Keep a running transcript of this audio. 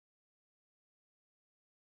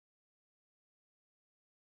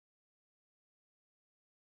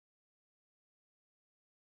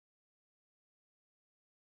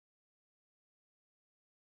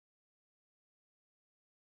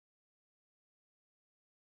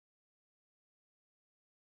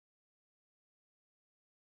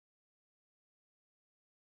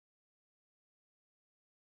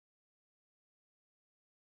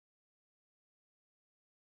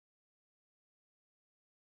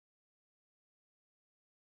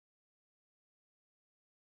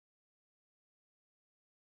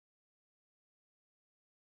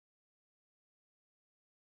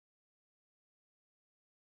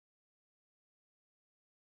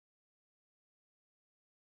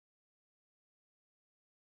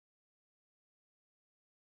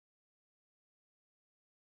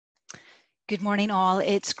Good morning all.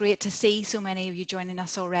 It's great to see so many of you joining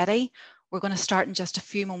us already. We're going to start in just a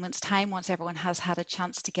few moments time once everyone has had a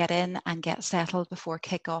chance to get in and get settled before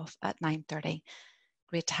kick-off at 9:30.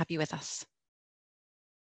 Great to have you with us.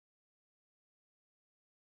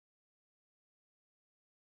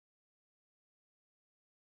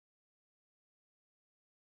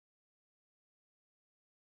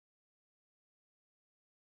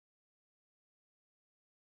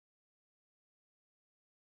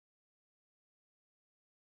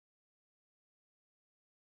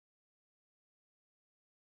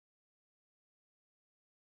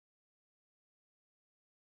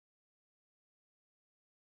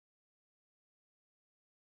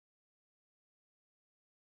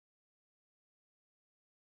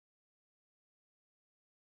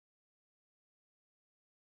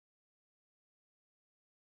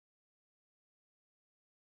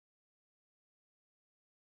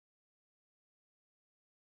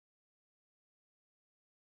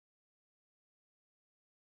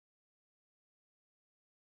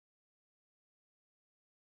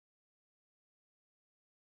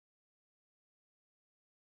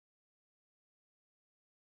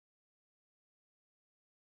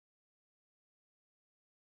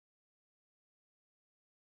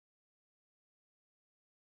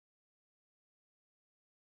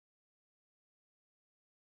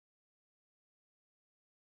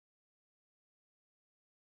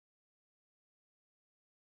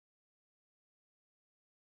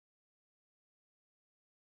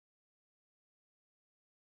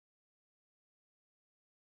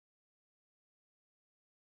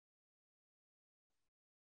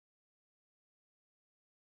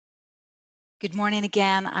 Good morning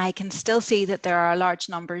again. I can still see that there are large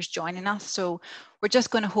numbers joining us, so we're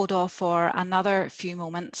just going to hold off for another few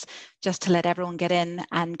moments just to let everyone get in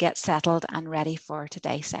and get settled and ready for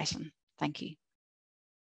today's session. Thank you.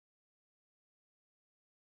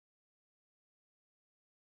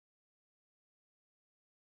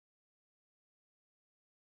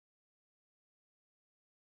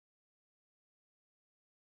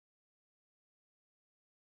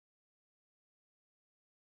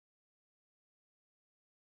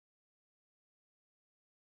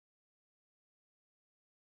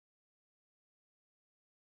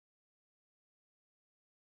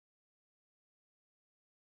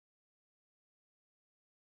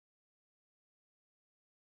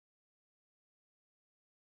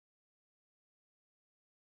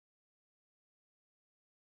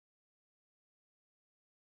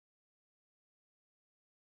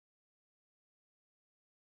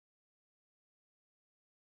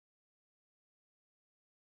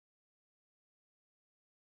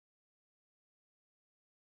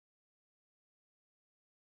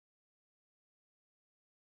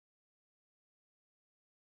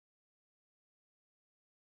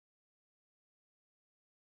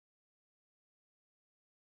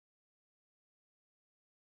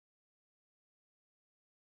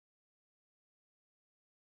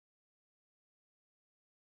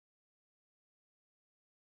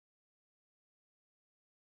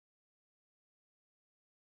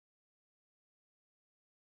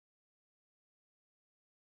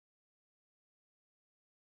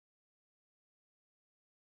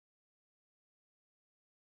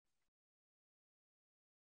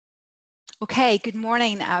 Okay, good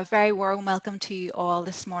morning. A very warm welcome to you all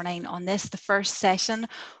this morning on this, the first session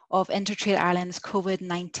of InterTrade Ireland's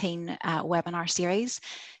COVID-19 webinar series.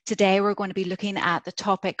 Today, we're going to be looking at the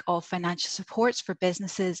topic of financial supports for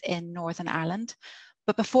businesses in Northern Ireland.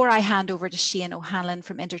 But before I hand over to Shane O'Hanlon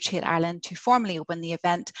from InterTrade Ireland to formally open the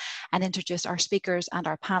event and introduce our speakers and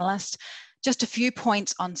our panelists, just a few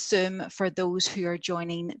points on Zoom for those who are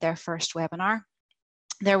joining their first webinar.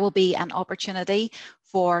 There will be an opportunity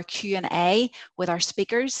for Q&A with our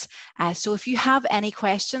speakers. So if you have any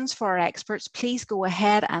questions for our experts, please go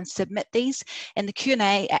ahead and submit these in the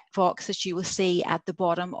Q&A box that you will see at the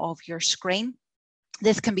bottom of your screen.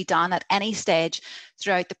 This can be done at any stage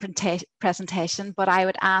throughout the presentation, but I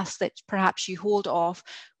would ask that perhaps you hold off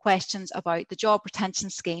questions about the job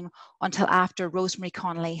retention scheme until after Rosemary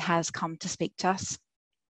Connolly has come to speak to us.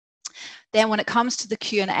 Then when it comes to the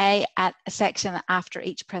Q&A at a section after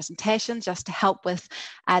each presentation, just to help with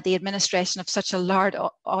the administration of such a large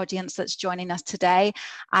audience that's joining us today,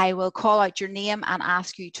 I will call out your name and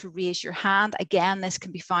ask you to raise your hand. Again, this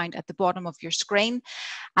can be found at the bottom of your screen,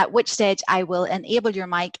 at which stage I will enable your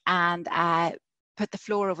mic and put the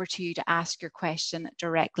floor over to you to ask your question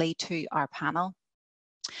directly to our panel.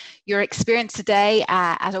 Your experience today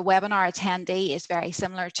as a webinar attendee is very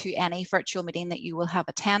similar to any virtual meeting that you will have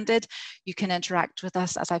attended. You can interact with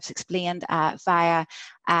us, as I've explained, via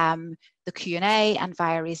the Q&A and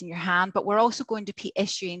via raising your hand, but we're also going to be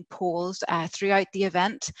issuing polls throughout the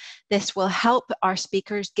event. This will help our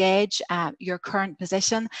speakers gauge your current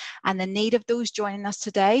position and the need of those joining us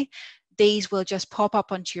today. These will just pop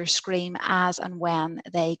up onto your screen as and when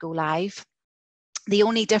they go live. The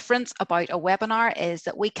only difference about a webinar is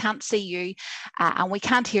that we can't see you and we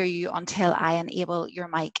can't hear you until I enable your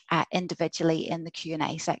mic individually in the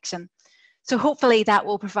Q&A section. So hopefully that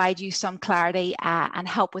will provide you some clarity and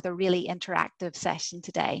help with a really interactive session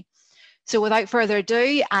today. So without further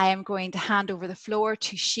ado, I am going to hand over the floor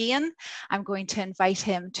to Shane. I'm going to invite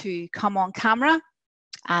him to come on camera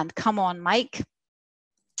and come on mic.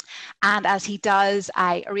 And as he does,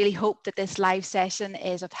 I really hope that this live session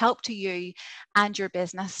is of help to you and your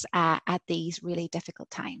business at these really difficult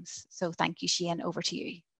times. So thank you, Shane, over to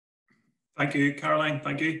you. Thank you, Caroline,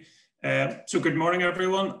 thank you. So good morning,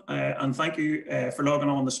 everyone, and thank you for logging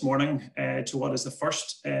on this morning to what is the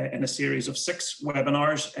first in a series of 6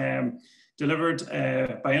 webinars delivered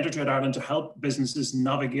by InterTradeIreland to help businesses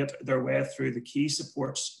navigate their way through the key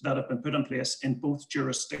supports that have been put in place in both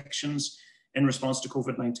jurisdictions in response to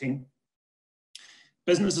COVID-19.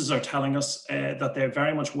 Businesses are telling us that they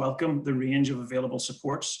very much welcome the range of available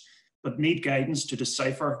supports, but need guidance to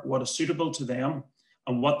decipher what is suitable to them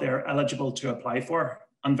and what they're eligible to apply for,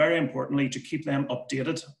 and very importantly, to keep them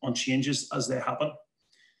updated on changes as they happen.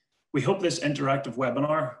 We hope this interactive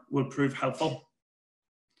webinar will prove helpful.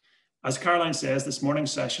 As Caroline says, this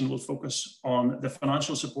morning's session will focus on the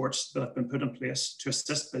financial supports that have been put in place to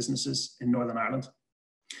assist businesses in Northern Ireland.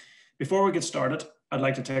 Before we get started, I'd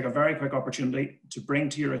like to take a very quick opportunity to bring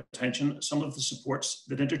to your attention some of the supports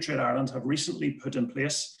that InterTradeIreland have recently put in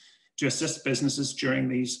place to assist businesses during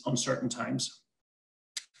these uncertain times.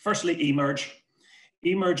 Firstly, eMerge.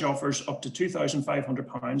 eMerge offers up to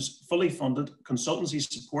 £2,500 fully funded consultancy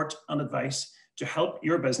support and advice to help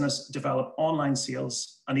your business develop online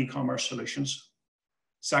sales and e-commerce solutions.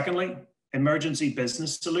 Secondly, Emergency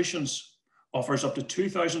Business Solutions offers up to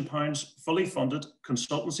 £2,000 fully funded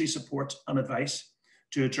consultancy support and advice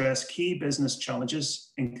to address key business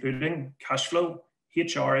challenges, including cash flow,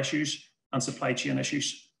 HR issues, and supply chain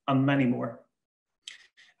issues, and many more.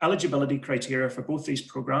 Eligibility criteria for both these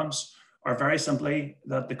programs are very simply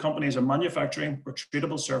that the company is a manufacturing or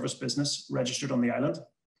tradable service business registered on the island,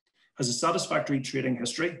 has a satisfactory trading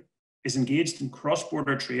history, is engaged in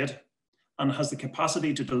cross-border trade, and has the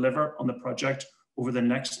capacity to deliver on the project over the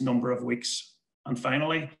next number of weeks. And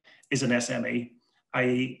finally, is an SME,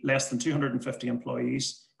 i.e. less than 250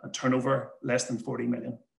 employees and turnover less than 40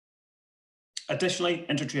 million. Additionally,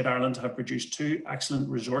 InterTradeIreland have produced 2 excellent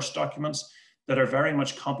resource documents that are very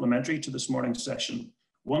much complementary to this morning's session,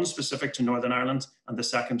 one specific to Northern Ireland and the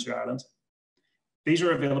second to Ireland. These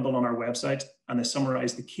are available on our website and they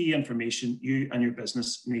summarise the key information you and your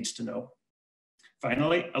business needs to know.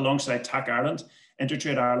 Finally, alongside TAC Ireland,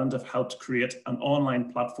 InterTradeIreland have helped create an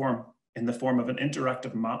online platform in the form of an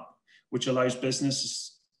interactive map, which allows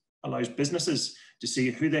businesses to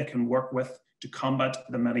see who they can work with to combat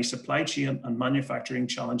the many supply chain and manufacturing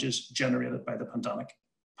challenges generated by the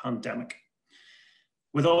pandemic.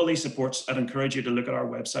 With all these supports, I'd encourage you to look at our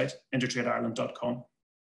website, intertradeireland.com.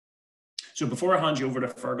 So before I hand you over to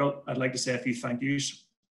Feargal, I'd like to say a few thank yous.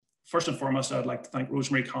 First and foremost, I'd like to thank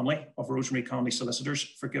Rosemary Connolly of Rosemary Connolly Solicitors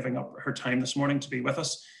for giving up her time this morning to be with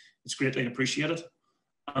us. It's greatly appreciated.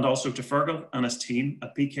 And also to Feargal and his team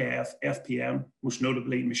at PKF-FPM, most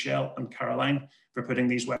notably Michelle and Caroline, for putting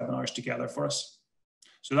these webinars together for us.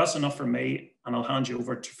 So that's enough from me, and I'll hand you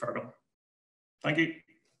over to Feargal. Thank you.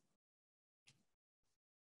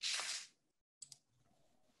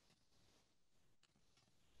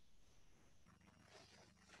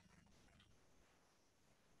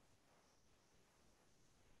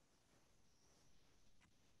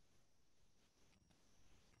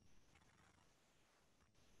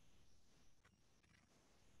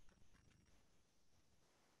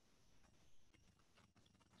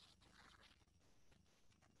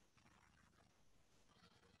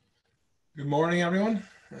 Good morning, everyone.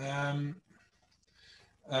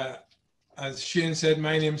 As Shane said,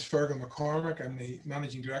 my name is Feargal McCormack. I'm the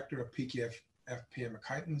Managing Director of PKF-FPM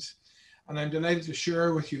Accountants, and I'm delighted to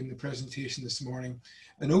share with you in the presentation this morning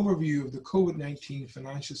an overview of the COVID-19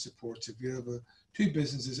 financial supports available to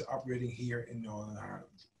businesses operating here in Northern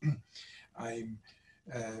Ireland. I'm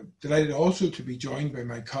delighted also to be joined by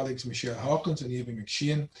my colleagues Michelle Hawkins and Eva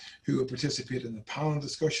McShane, who will participate in the panel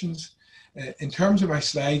discussions. In terms of my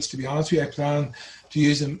slides, to be honest with you, I plan to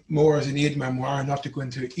use them more as an aid memoir, not to go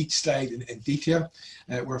into each slide in detail.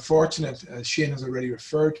 We're fortunate, as Shane has already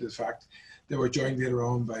referred to the fact, that we're joined later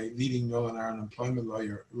on by leading Northern Ireland employment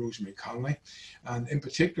lawyer Rosemary Connolly. And in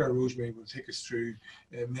particular, Rosemary will take us through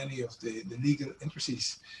many of the legal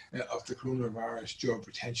intricacies of the coronavirus job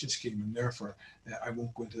retention scheme, and therefore I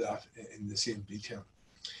won't go into that in the same detail.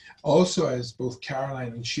 Also, as both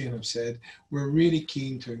Caroline and Shane have said, we're really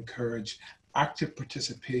keen to encourage active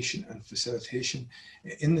participation and facilitation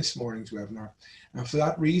in this morning's webinar. And for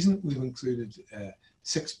that reason, we've included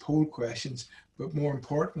 6 poll questions, but more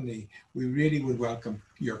importantly, we really would welcome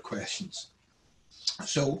your questions.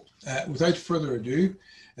 So without further ado,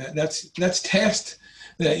 let's test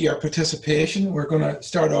your participation. We're going to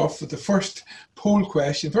start off with the first poll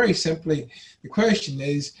question. Very simply, the question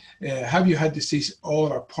is, have you had to cease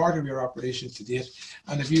all or part of your operations to date?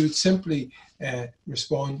 And if you would simply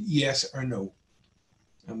respond yes or no,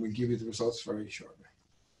 and we'll give you the results very shortly.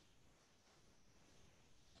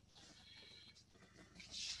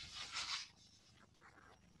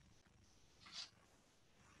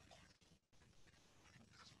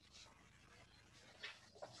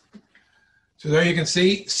 So there you can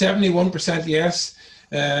see 71% yes,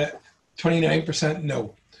 29%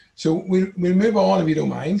 no. So we'll move on if you don't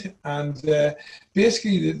mind. And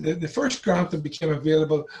basically the first grant that became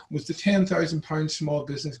available was the £10,000 small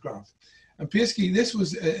business grant. And basically this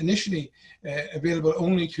was initially available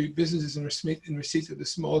only to businesses in receipt of the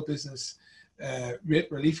small business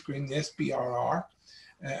rate relief scheme, the SBRR.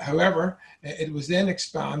 However, it was then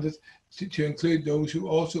expanded to include those who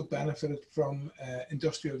also benefited from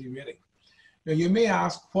industrial derating. Now, you may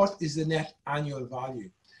ask, what is the net annual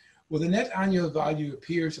value? Well, the net annual value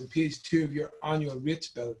appears on page 2 of your annual rates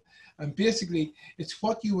bill. And basically, it's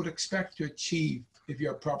what you would expect to achieve if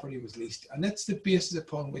your property was leased. And that's the basis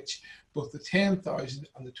upon which both the 10,000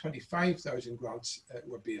 and the 25,000 grants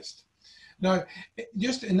were based. Now,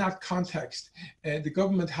 just in that context, the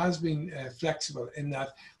government has been flexible in that,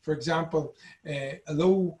 for example,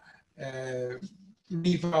 although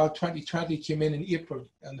Reval 2020 came in April,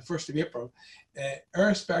 on the 1st of April,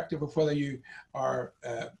 irrespective of whether you are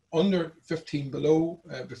under 15 below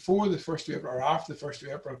before the 1st of April or after the 1st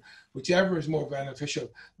of April, whichever is more beneficial,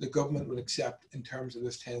 the government will accept in terms of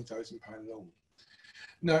this £10,000 loan.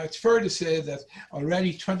 Now, it's fair to say that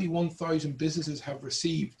already 21,000 businesses have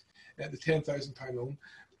received the £10,000 loan,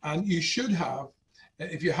 and you should have.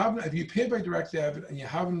 If you pay by direct debit and you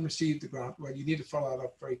haven't received the grant, well, you need to follow that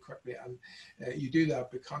up very quickly, and you do that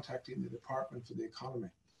by contacting the Department for the Economy.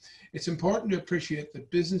 It's important to appreciate that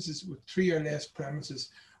businesses with 3 or less premises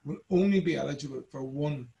will only be eligible for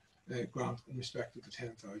 1 grant in respect of the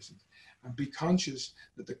 10,000, and be conscious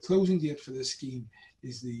that the closing date for this scheme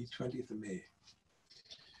is the 20th of May.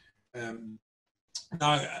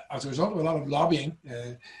 Now, as a result of a lot of lobbying,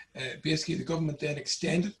 basically the government then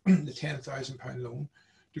extended the £10,000 loan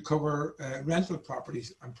to cover rental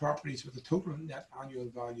properties and properties with a total net annual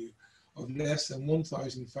value of less than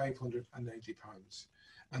 £1,590.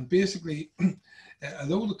 And basically,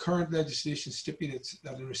 although the current legislation stipulates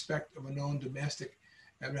that in respect of a non-domestic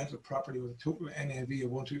rental property with a total NAV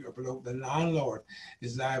of 1, 2 or below, the landlord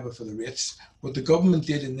is liable for the rates. What the government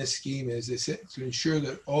did in this scheme is they said to ensure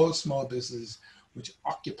that all small businesses which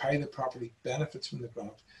occupy the property benefits from the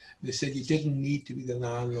grant. They said you didn't need to be the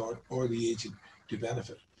landlord or the agent to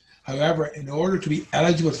benefit. However, in order to be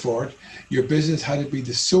eligible for it, your business had to be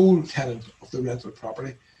the sole tenant of the rental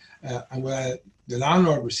property, and whether the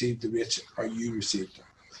landlord received the rates or you received them.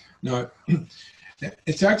 Now,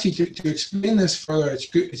 it's actually, to explain this further,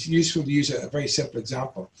 it's useful to use a very simple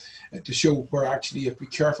example to show where actually you have to be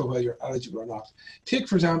careful whether you're eligible or not. Take,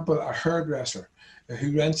 for example, a hairdresser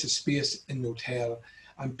who rents a space in an hotel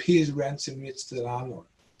and pays rents and rates to the landlord.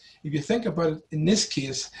 If you think about it, in this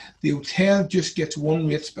case, the hotel just gets 1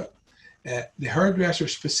 rates bill. The hairdresser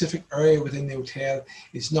specific area within the hotel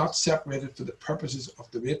is not separated for the purposes of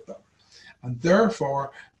the rate bill. And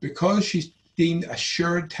therefore, because she's deemed a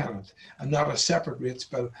shared tenant and not a separate rates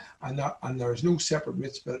bill, and there is no separate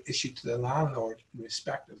rates bill issued to the landlord in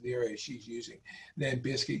respect of the area she's using, then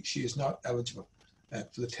basically she is not eligible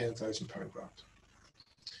for the £10,000 grant.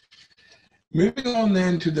 Moving on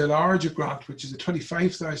then to the larger grant, which is the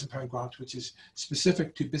 £25,000 grant, which is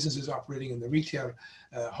specific to businesses operating in the retail,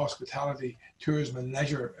 hospitality, tourism and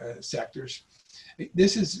leisure sectors.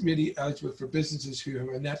 This is really eligible for businesses who have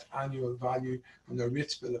a net annual value on their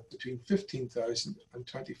rates bill of between £15,000 and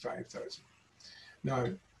 £25,000. Now,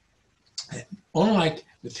 unlike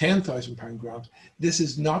the £10,000 grant, this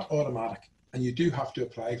is not automatic and you do have to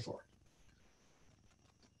apply for it.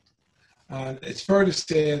 And it's fair to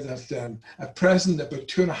say that at present, about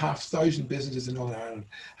 2,500 businesses in Northern Ireland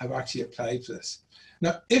have actually applied for this.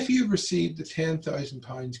 Now, if you've received the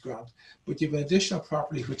 £10,000 grant, but you have an additional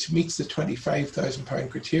property which meets the £25,000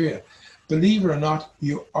 criteria, believe it or not,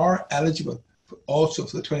 you are eligible also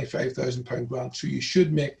for the £25,000 grant, so you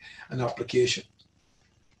should make an application.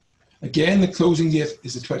 Again, the closing date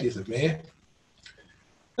is the 20th of May.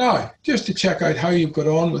 Now, just to check out how you've got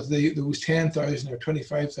on with those £10,000 or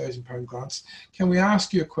 £25,000 grants, can we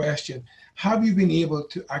ask you a question? Have you been able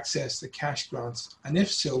to access the cash grants? And if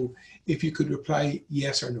so, if you could reply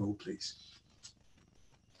yes or no, please.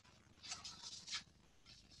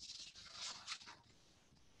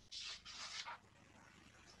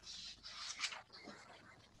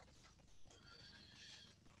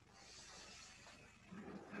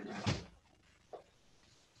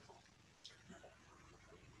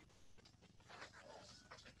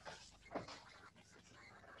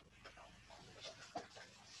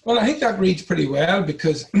 Well, I think that reads pretty well,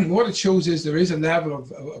 because what it shows is there is a level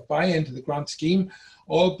of buy-in to the grant scheme,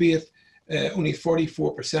 albeit only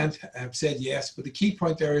 44% have said yes. But the key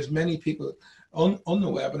point there is many people on the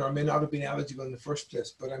webinar may not have been eligible in the first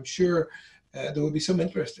place, but I'm sure there will be some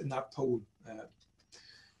interest in that poll.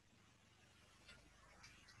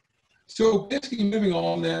 So basically moving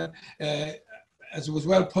on then, as it was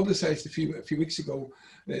well publicised a few weeks ago,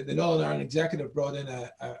 the Northern Ireland Executive brought in a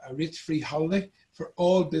rates-free holiday for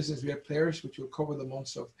all business rate players, which will cover the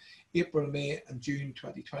months of April, May and June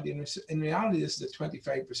 2020. And in reality, this is a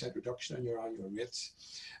 25% reduction on your annual rates.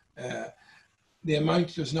 The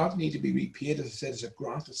amount does not need to be repaid. As I said, it's a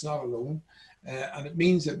grant, it's not a loan. And it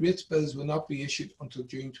means that rates bills will not be issued until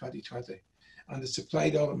June 2020. And it's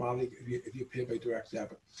applied automatically if you pay by direct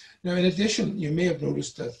debit. Now, in addition, you may have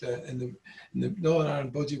noticed that in the Northern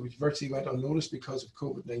Ireland budget, which virtually went unnoticed because of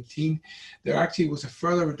COVID-19, there actually was a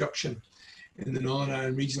further reduction in the Northern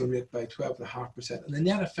Ireland regional rate by 12.5%. And the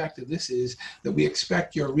net effect of this is that we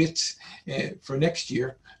expect your rates for next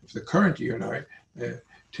year, for the current year now,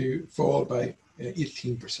 to fall by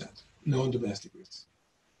 18%, non-domestic rates.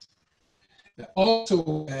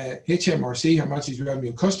 Also, HMRC, Her Majesty's Revenue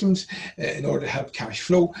and Customs, in order to help cash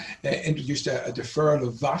flow, introduced a deferral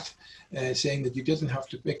of VAT, saying that you didn't have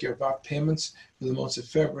to make your VAT payments for the months of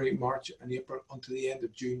February, March and April until the end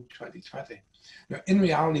of June 2020. Now, in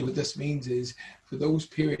reality, what this means is for those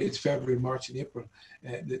periods, February, March and April,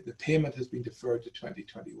 the payment has been deferred to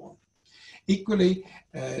 2021. Equally,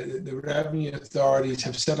 the revenue authorities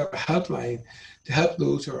have set up a helpline to help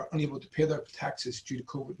those who are unable to pay their taxes due to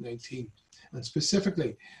COVID-19. And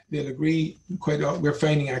specifically, they'll agree we're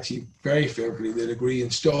finding actually very favorably, they'll agree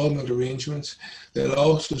instalment arrangements. They'll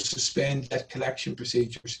also suspend debt collection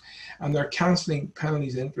procedures, and they're cancelling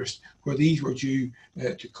penalties and interest where these were due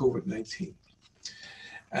to COVID-19.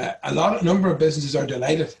 A number of businesses are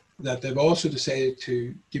delighted that they've also decided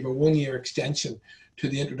to give a 1-year extension to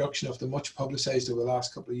the introduction of the much publicised over the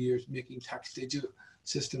last couple of years, making tax digital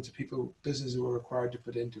systems that businesses were required to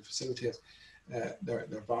put in to facilitate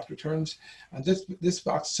their VAT returns. And this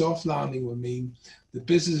VAT soft landing will mean the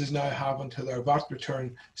businesses now have until their VAT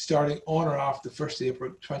return starting on or after the 1st of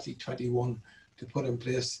April 2021 to put in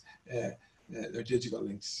place their digital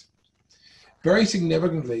links. Very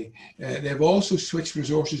significantly, they've also switched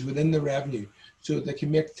resources within the revenue so that they can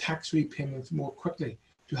make tax repayments more quickly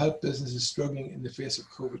to help businesses struggling in the face of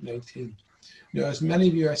COVID-19. Now, as many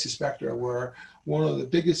of you, I suspect, are aware, one of the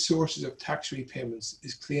biggest sources of tax repayments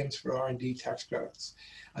is claims for R&D tax credits.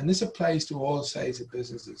 And this applies to all sizes of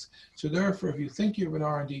businesses. So therefore, if you think you have an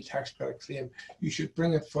R&D tax credit claim, you should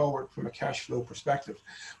bring it forward from a cash flow perspective.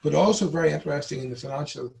 But also very interesting in the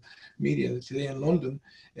financial media today in London,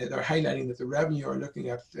 they're highlighting that the revenue are looking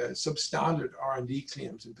at substandard R&D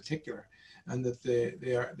claims in particular, and that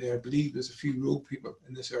they believe there's a few rogue people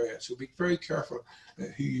in this area. So be very careful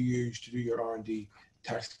who you use to do your R&D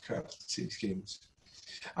tax credit schemes.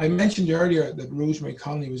 I mentioned earlier that Rosemary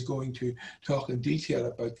Connolly was going to talk in detail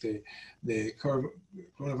about the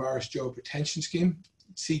Coronavirus Job Retention Scheme,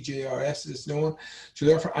 CJRS as it's known. So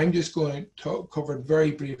therefore, I'm just going to cover it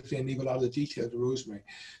very briefly and leave a lot of the detail to Rosemary.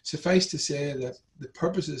 Suffice to say that the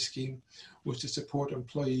purpose of the scheme was to support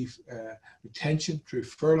employee retention through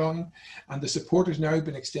furloughing, and the support has now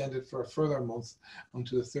been extended for a further month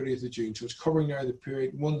until the 30th of June. So it's covering now the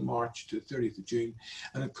period 1 March to the 30th of June,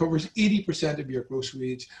 and it covers 80% of your gross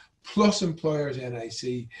wage plus employers'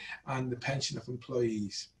 NIC and the pension of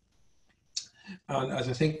employees. And as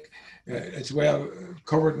I think it's well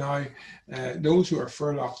covered now, those who are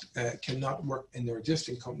furloughed cannot work in their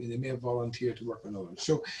existing company. They may volunteer to work on others.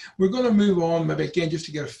 So we're going to move on, maybe again, just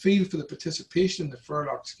to get a feel for the participation in the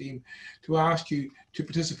furlough scheme, to ask you to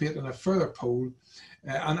participate in a further poll.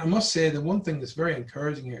 And I must say the one thing that's very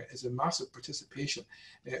encouraging here is a massive participation.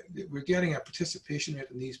 We're getting a participation rate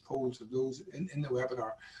in these polls of those in the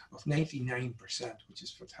webinar of 99%, which is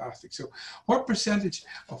fantastic. So what percentage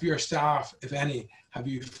of your staff, if any, have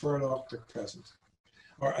you furloughed at present?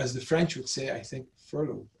 Or as the French would say, I think,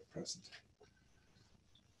 furloughed at present.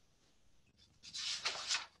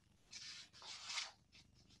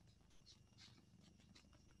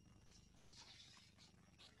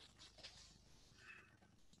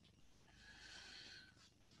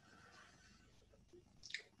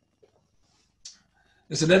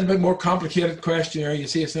 It's a little bit more complicated questionnaire. You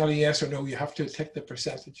see, it's not a yes or no. You have to tick the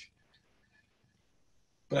percentage.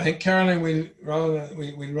 But I think Caroline, we'll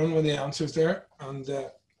run with the answers there. And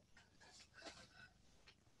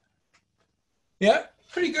yeah,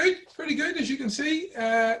 pretty good. As you can see,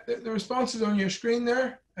 the responses on your screen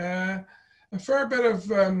there. A fair bit of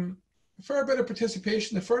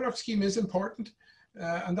participation. The furlough scheme is important.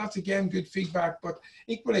 And that's again good feedback, but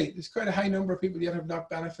equally there's quite a high number of people yet have not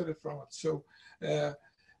benefited from it. So I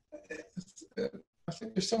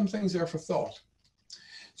think there's some things there for thought.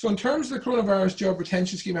 So in terms of the coronavirus job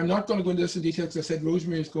retention scheme, I'm not going to go into this in detail because I said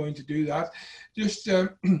Rosemary is going to do that. Just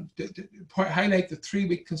to highlight the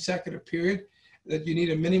 3-week consecutive period, that you need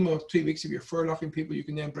a minimum of 3 weeks. If you're furloughing people, you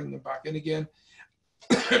can then bring them back in again.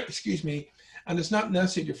 Excuse me. And it's not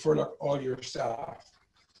necessary to furlough all your staff.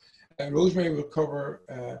 Rosemary will cover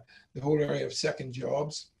the whole area of second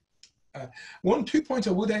jobs. 2 points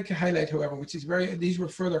I would like to highlight, however, which is these were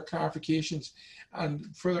further clarifications and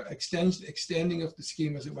further extending of the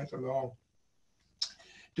scheme as it went along.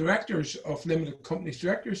 Directors of limited companies,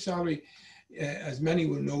 director's salary, as many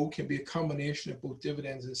will know, can be a combination of both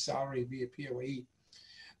dividends and salary via POE.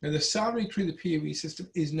 Now, the salary through the POE system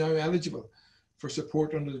is now eligible for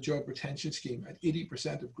support under the job retention scheme at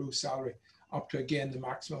 80% of gross salary, up to again the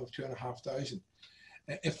maximum of 2,500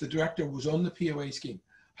 if the director was on the POA scheme.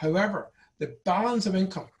 However, the balance of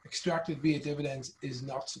income extracted via dividends is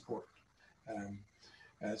not supported.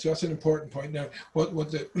 So that's an important point. Now, what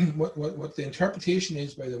the interpretation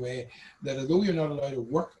is, by the way, that although you're not allowed to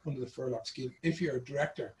work under the furlough scheme, if you're a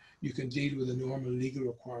director, you can deal with the normal legal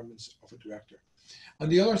requirements of a director.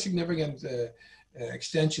 And the other significant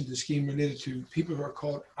extension to the scheme related to people who are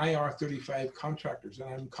called IR35 contractors. And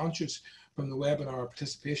I'm conscious from the webinar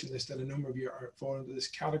participation list that a number of you fall into this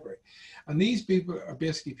category. And these people are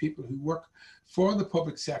basically people who work for the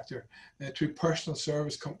public sector through personal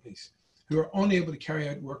service companies who are unable to carry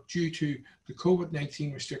out work due to the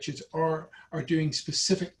COVID-19 restrictions or are doing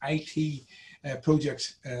specific IT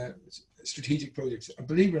projects, strategic projects. And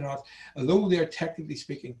believe it or not, although they're technically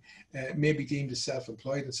speaking may be deemed as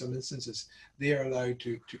self-employed in some instances, they are allowed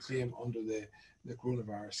to claim under the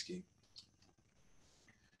coronavirus scheme.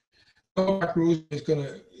 Rosemary is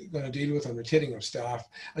going to deal with on retaining of staff.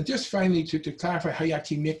 And just finally, to clarify how you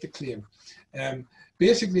actually make the claim.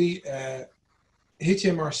 Basically,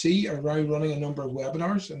 HMRC are now running a number of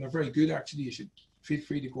webinars, and they're very good actually. You should feel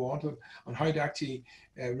free to go on to them on how to actually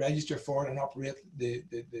register for and operate the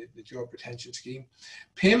job retention scheme.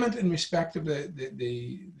 Payment in respect of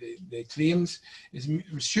the claims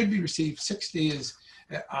should be received 6 days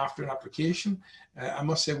after an application. I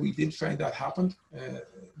must say we did find that happened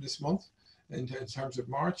this month in terms of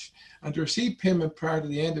March. And to receive payment prior to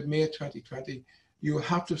the end of May 2020, you will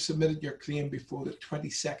have to have submitted your claim before the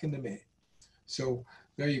 22nd of May. So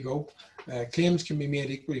there you go. Claims can be made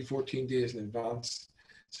equally 14 days in advance.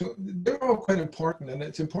 So they're all quite important, and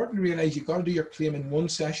it's important to realize you've got to do your claim in one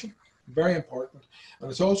session. Very important. And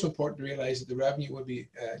it's also important to realize that the revenue will be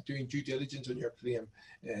doing due diligence on your claim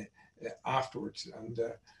afterwards, and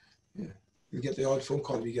you'll get the odd phone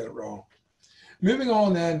call if you get it wrong. Moving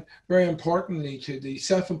on then, very importantly, to the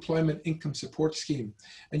self-employment income support scheme.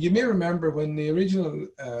 And you may remember when the original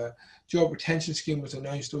job retention scheme was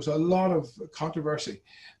announced, there was a lot of controversy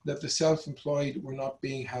that the self-employed were not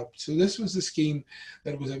being helped. So this was the scheme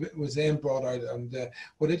that was then brought out. And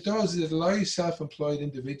what it does is it allows self-employed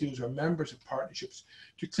individuals or members of partnerships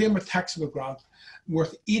to claim a taxable grant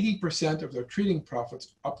worth 80% of their trading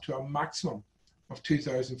profits up to a maximum of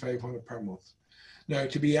 $2,500 per month. Now,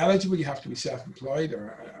 to be eligible, you have to be self-employed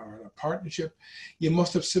or in a partnership. You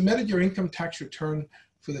must have submitted your income tax return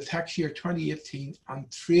for the tax year 2018 and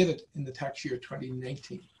traded in the tax year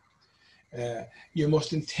 2019. You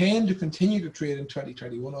must intend to continue to trade in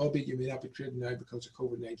 2021, albeit you may not be trading now because of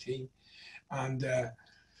COVID-19. And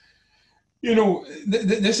You know,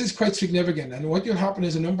 this is quite significant, and what will happen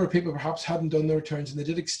is a number of people perhaps hadn't done their returns, and they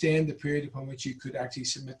did extend the period upon which you could actually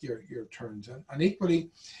submit your returns. And equally,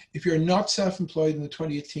 if you're not self-employed in the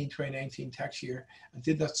 2018-2019 tax year and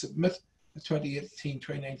did not submit a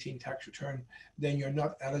 2018-2019 tax return, then you're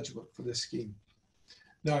not eligible for this scheme.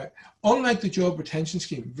 Now, unlike the job retention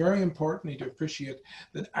scheme, very importantly to appreciate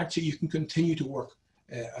that actually you can continue to work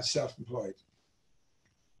as self-employed.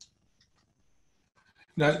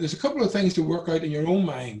 Now, there's a couple of things to work out in your own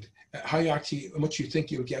mind, how much you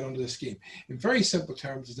think you'll get under the scheme. In very simple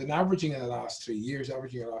terms, it's an averaging in the last 3 years,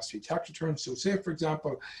 averaging your last 3 tax returns. So say, for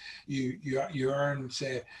example, you earn,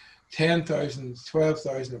 say, 10,000,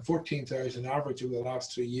 12,000 and 14,000 average over the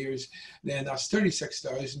last 3 years, then that's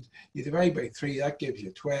 36,000. You divide by 3, that gives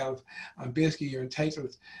you 12. And basically you're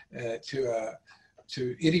entitled to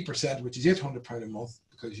 80%, which is £800 a month,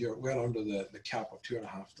 because you're well under the cap of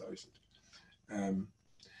 2,500.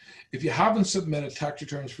 If you haven't submitted tax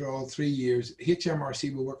returns for all 3 years,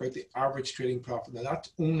 HMRC will work out the average trading profit. Now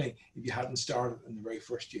that's only if you hadn't started in the very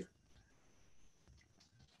first year.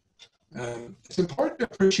 It's important to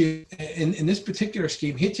appreciate in this particular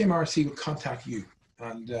scheme, HMRC will contact you.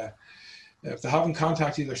 And if they haven't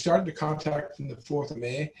contacted you, they're starting to contact from the 4th of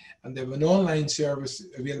May, and they have an online service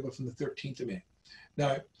available from the 13th of May.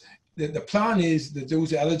 Now, the plan is that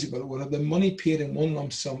those eligible will have the money paid in one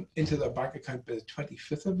lump sum into their bank account by the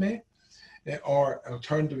 25th of May, or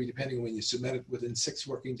alternatively, depending on when you submit it, within 6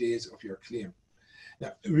 working days of your claim.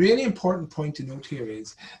 Now, a really important point to note here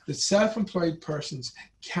is that self-employed persons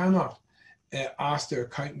cannot ask their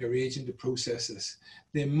accountant or agent to process this.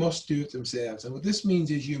 They must do it themselves. And what this means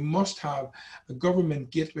is you must have a government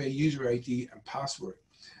gateway user ID and password.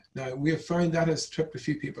 Now, we have found that has tripped a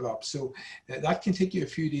few people up. So that can take you a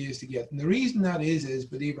few days to get. And the reason that is,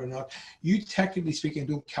 believe it or not, you technically speaking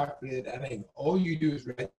don't calculate anything. All you do is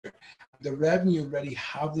register. The revenue already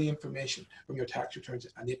have the information from your tax returns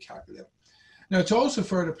and they calculate it. Now, it's also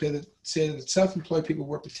fair to say that self-employed people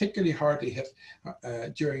were particularly hard to hit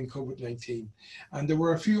during COVID-19. And there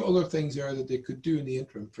were a few other things there that they could do in the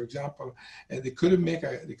interim. For example, they could make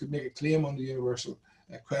a claim on the universal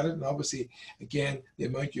credit, and obviously, again, the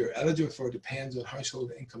amount you're eligible for depends on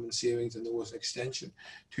household income and savings, and there was an extension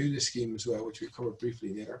to the scheme as well, which we'll cover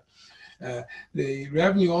briefly later. The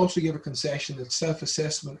revenue also gave a concession that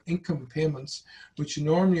self-assessment income payments, which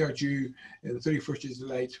normally are due the 31st of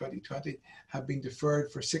July 2020, have been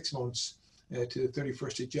deferred for 6 months to the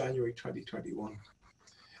 31st of January 2021.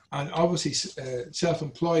 And obviously,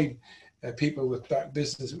 self-employed people with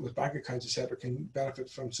business with bank accounts, etc., can benefit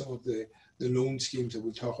from some of the loan schemes that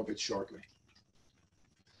we'll talk about shortly.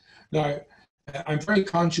 Now, I'm very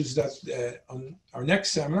conscious that on our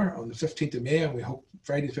next seminar on the 15th of May, and we hope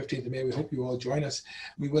Friday the 15th of May, we hope you all join us,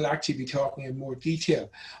 we will actually be talking in more detail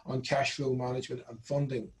on cash flow management and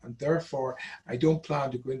funding. And therefore, I don't plan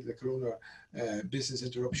to go into the Corona business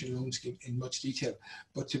interruption loan scheme in much detail.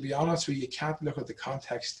 But to be honest with you, you can't look at the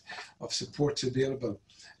context of supports available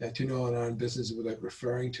to non-owned businesses without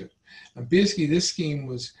referring to it. And basically, this scheme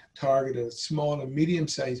was targeted at small and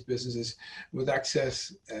medium-sized businesses with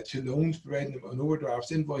access to loans, providing them on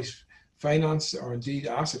overdrafts, invoice finance, or indeed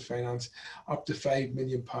asset finance, up to £5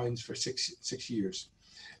 million for six years.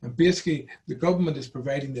 And basically, the government is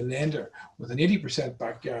providing the lender with an 80%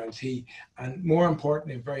 back guarantee, and more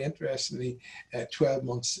importantly, and very interestingly, 12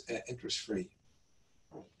 months interest-free.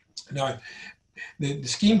 Now, the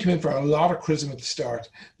scheme came in for a lot of criticism at the start,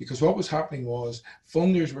 because what was happening was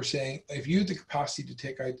funders were saying, if you had the capacity to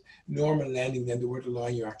take out normal lending, then they weren't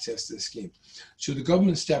allowing you access to the scheme. So the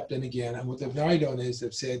government stepped in again, and what they've now done is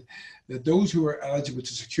they've said that those who are eligible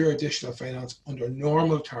to secure additional finance under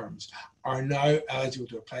normal terms are now eligible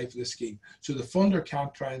to apply for the scheme. So the funder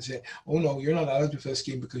can't try and say, oh no, you're not eligible for the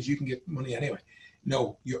scheme because you can get money anyway.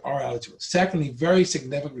 No, you are eligible. Secondly, very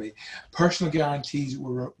significantly, personal guarantees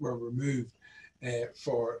were removed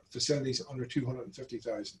for facilities under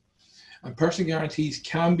 250,000. And personal guarantees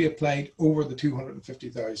can be applied over the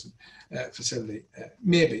 250,000 facility.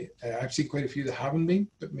 Maybe. I've seen quite a few that haven't been,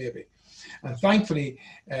 but maybe. And thankfully,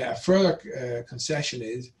 a further concession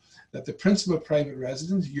is that the principal private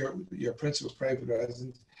residence, your principal private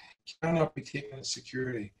residence, cannot be taken as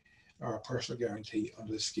security or a personal guarantee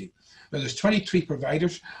under the scheme. Now, there's 23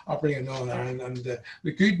 providers operating in Northern Ireland, and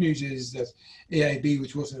the good news is that AIB,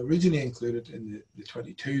 which wasn't originally included in the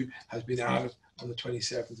 22, has been added on the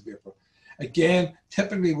 27th of April. Again,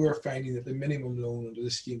 typically we're finding that the minimum loan under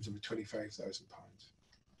this scheme is about £25,000.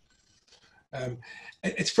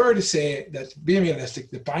 It's fair to say that, being realistic,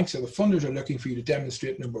 the banks or the funders are looking for you to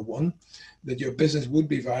demonstrate, number one, that your business would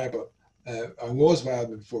be viable and was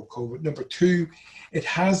viable before COVID. Number two, it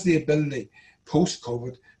has the ability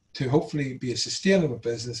post-COVID to hopefully be a sustainable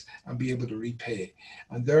business and be able to repay.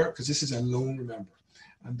 And because this is a loan, remember.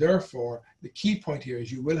 And therefore, the key point here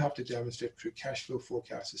is you will have to demonstrate through cash flow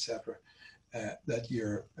forecasts, etc., that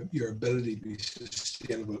your ability to be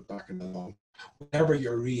sustainable back in the long, whatever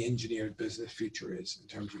your re-engineered business future is in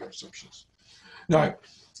terms of your assumptions. Now,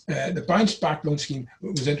 the bounce back loan scheme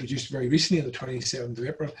was introduced very recently on the 27th of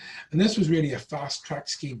April, and this was really a fast track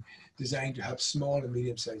scheme designed to help small and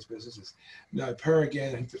medium-sized businesses. Now, per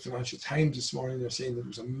again, I think the Financial Times this morning, they're saying that there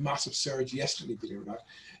was a massive surge yesterday, believe it or not.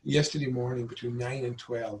 Yesterday morning between 9 and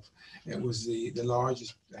 12, it was the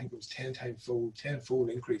largest, I think it was 10-fold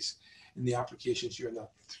increase in the applications during that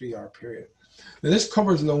 3-hour period. Now, this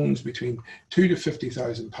covers loans between £2,000 to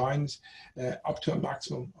 £50,000, up to a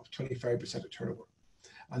maximum of 25% of turnover.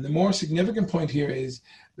 And the more significant point here is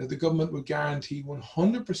that the government will guarantee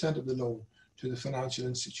 100% of the loan to the financial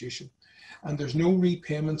institution, and there's no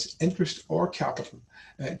repayments, interest or capital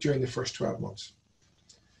during the first 12 months.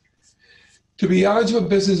 To be eligible,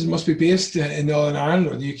 businesses must be based in Northern Ireland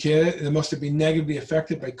or the UK. They must have been negatively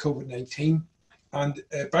affected by COVID-19. And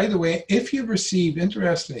by the way, if you've received,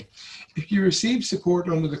 interestingly, if you receive support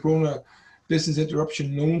under the Corona Business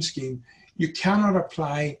Interruption Loan Scheme, you cannot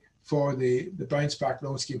apply for the bounce back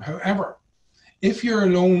loan scheme. However, if your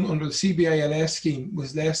loan under the CBILS scheme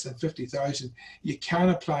was less than 50,000, you can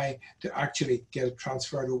apply to actually get it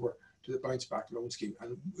transferred over to the bounce back loan scheme,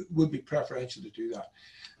 and it would be preferential to do that.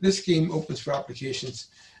 This scheme opens for applications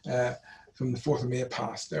from the 4th of May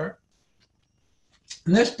past there.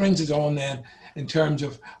 And this brings us on then in terms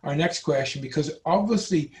of our next question, because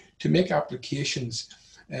obviously to make applications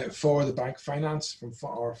for the bank finance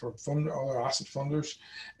or for other asset funders,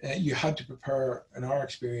 you had to prepare, in our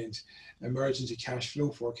experience, emergency cash flow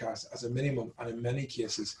forecast as a minimum, and in many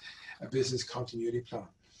cases, a business continuity plan.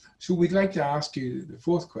 So we'd like to ask you, the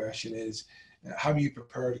fourth question is, have you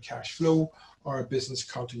prepared a cash flow or a business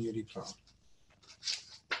continuity plan?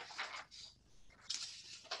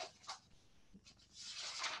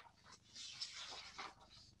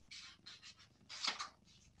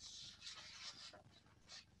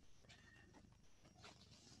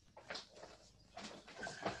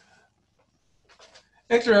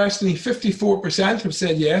 Interestingly, 54% have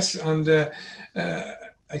said yes, and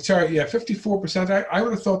 54%. I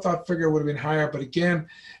would have thought that figure would have been higher, but again,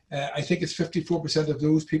 I think it's 54% of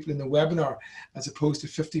those people in the webinar, as opposed to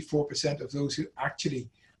 54% of those who actually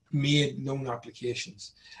made loan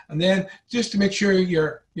applications. And then, just to make sure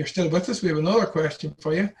you're still with us, we have another question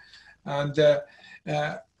for you, and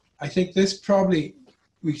I think this probably,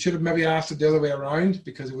 we should have maybe asked it the other way around,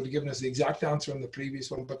 because it would have given us the exact answer on the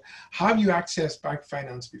previous one. But have you accessed bank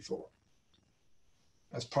finance before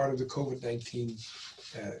as part of the COVID-19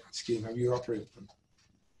 scheme? Have you operated them?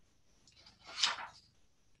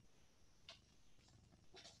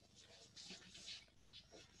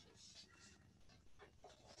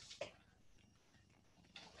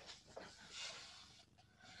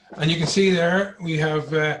 And you can see there we have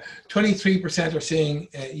 23% are saying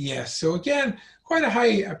yes. So again, quite a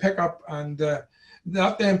high pickup, and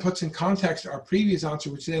that then puts in context our previous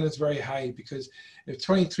answer, which then is very high, because if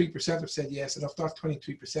 23% have said yes, and of that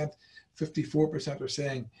 23%, 54% are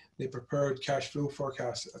saying they prepared cash flow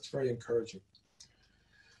forecasts. That's very encouraging.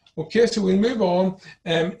 Okay, so we'll move on.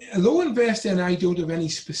 Although Invest NI don't have any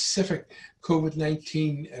specific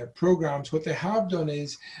COVID-19 programs, what they have done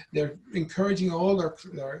is they're encouraging all their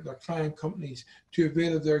client companies to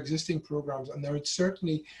avail of their existing programs, and they're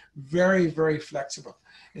certainly very, very flexible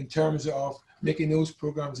in terms of making those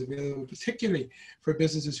programs available, particularly for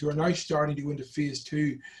businesses who are now starting to go into phase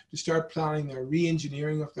 2, to start planning their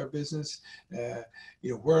re-engineering of their business.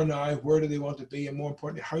 Where now, where do they want to be, and more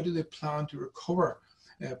importantly, how do they plan to recover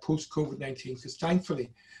post-COVID-19, because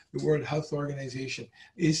thankfully the World Health Organization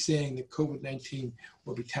is saying that COVID-19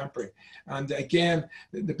 will be temporary. And again,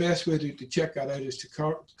 the best way to check that out is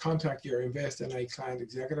to contact your Invest NI client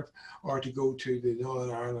executive, or to go to the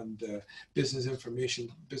Northern Ireland business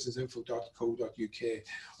information, businessinfo.co.uk,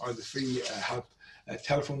 or the free help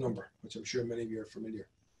telephone number, which I'm sure many of you are familiar.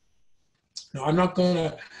 Now, I'm not going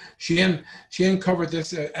to, Shane covered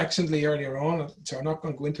this excellently earlier on, so I'm not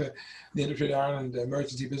going to go into the InterTradeIreland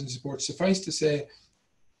emergency business support. Suffice to say,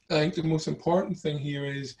 I think the most important thing here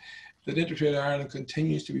is that InterTradeIreland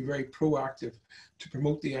continues to be very proactive to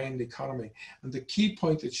promote the island economy. And the key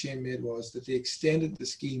point that Shane made was that they extended the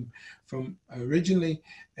scheme from originally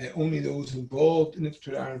only those involved in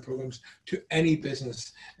InterTradeIreland programs to any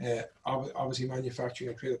business, obviously manufacturing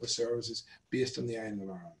and tradable services based on the island of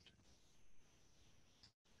Ireland.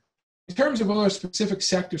 In terms of other specific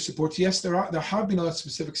sector supports, yes, there have been other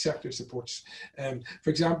specific sector supports. For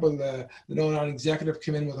example, the Northern Executive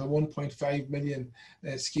came in with a 1.5 million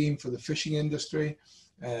scheme for the fishing industry.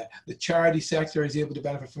 The charity sector is able to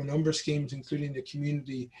benefit from a number of schemes, including the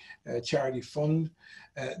Community Charity Fund.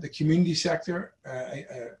 The community sector,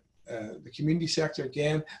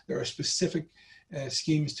 again, there are specific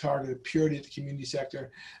schemes targeted purely at the community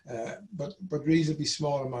sector, but reasonably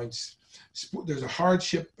small amounts. There's a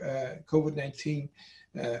hardship COVID-19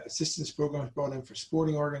 assistance program brought in for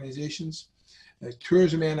sporting organisations.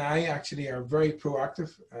 Tourism NI actually are very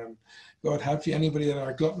proactive. God help you, anybody that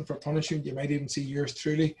are glutton for punishment, you might even see yours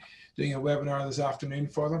truly doing a webinar this afternoon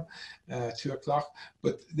for them, 2 o'clock.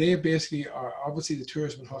 But they basically are, obviously the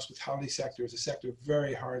tourism and hospitality sector is a sector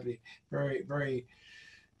very hard hit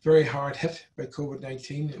by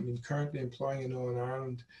COVID-19. I mean, currently employing in Northern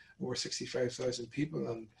Ireland over 65,000 people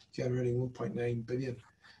and generating 1.9 billion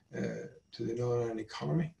to the Northern Ireland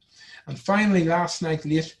economy. And finally, last night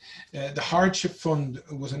late, the hardship fund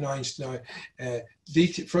was announced. Now,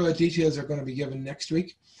 further details are going to be given next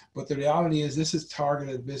week, but the reality is this is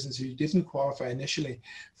targeted at businesses who didn't qualify initially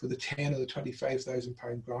for the 10 or the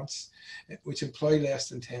 £25,000 grants, which employ less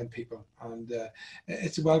than 10 people. And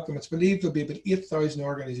it's welcome. It's believed there'll be about 8,000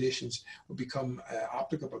 organisations will become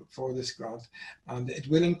applicable for this grant, and it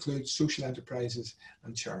will include social enterprises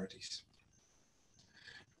and charities.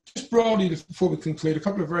 Just broadly, before we conclude, a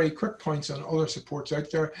couple of very quick points on other supports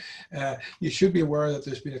out there. You should be aware that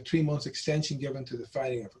there's been a 3-month extension given to the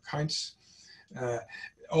filing of accounts.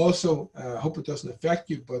 Also, I hope it doesn't affect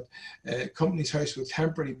you, but Companies House will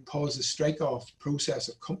temporarily pause the strike-off process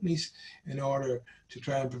of companies in order to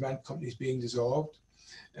try and prevent companies being dissolved.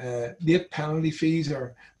 Late penalty fees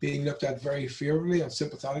are being looked at very favourably and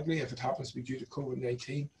sympathetically if it happens to be due to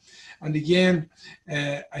COVID-19. And again,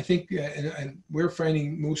 I think and we're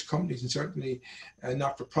finding most companies, and certainly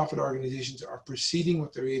not-for-profit organisations, are proceeding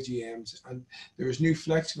with their AGMs, and there is new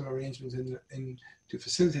flexible arrangements in to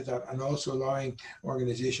facilitate that, and also allowing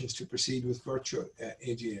organisations to proceed with virtual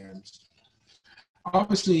AGMs.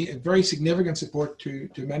 Obviously, a very significant support to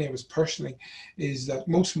many of us personally is that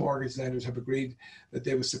most mortgage lenders have agreed that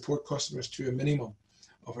they will support customers through a minimum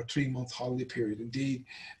of a 3-month holiday period. Indeed,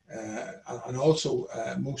 and also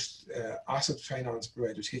most asset finance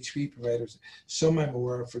providers, HV providers, some I'm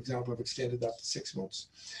aware of, for example, have extended that to 6 months.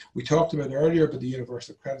 We talked about earlier about the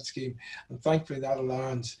Universal Credit Scheme, and thankfully that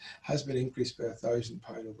allowance has been increased by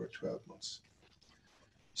 £1,000 over 12 months.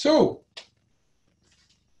 So,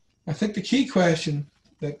 I think the key question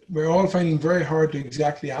that we're all finding very hard to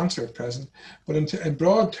exactly answer at present, but in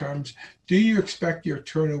broad terms, do you expect your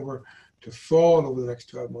turnover to fall over the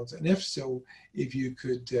next 12 months? And if so, if you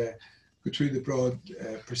could go through the broad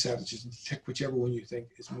percentages and pick whichever one you think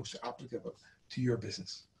is most applicable to your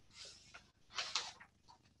business.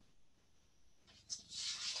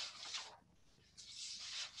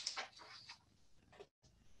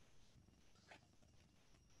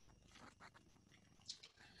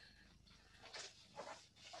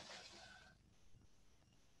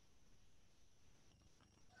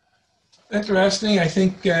 Interesting. I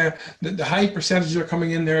think the high percentages are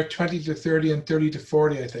coming in there, 20 to 30 and 30 to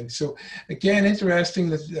 40, I think. So again, interesting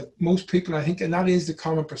that most people, I think, and that is the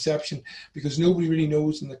common perception, because nobody really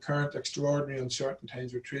knows in the current extraordinary uncertain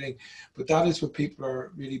times we're trading, but that is what people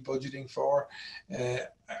are really budgeting for.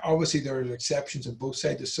 Obviously, there are exceptions on both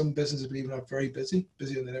sides. There's some businesses, believe it or not, very busier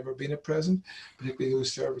than they've ever been at present, particularly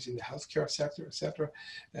those servicing the healthcare sector, etc.,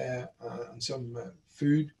 and some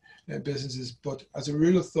food businesses. But as a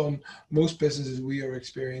rule of thumb, most businesses we are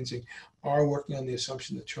experiencing are working on the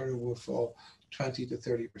assumption that turnover will fall 20 to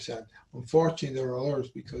 30%. Unfortunately, there are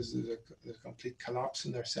others, because there's a complete collapse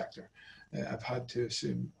in their sector, have had to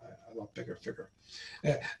assume a lot bigger figure.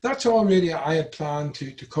 That's all really I had planned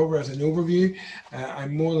to cover as an overview.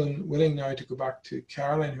 I'm more than willing now to go back to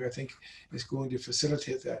Caroline, who I think is going to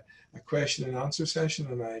facilitate a question and answer session,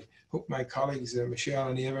 and I hope my colleagues Michelle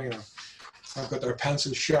and Eva have got their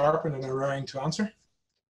pencils sharpened and are raring to answer.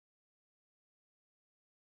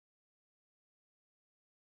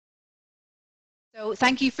 So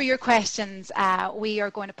thank you for your questions. We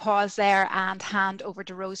are going to pause there and hand over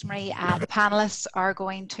to Rosemary. The panelists are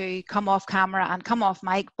going to come off camera and come off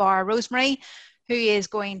mic, bar Rosemary, who is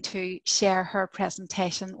going to share her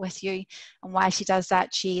presentation with you. And while she does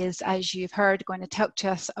that, she is, as you've heard, going to talk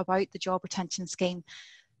to us about the job retention scheme,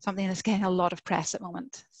 something that's getting a lot of press at the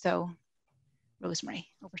moment. So Rosemary,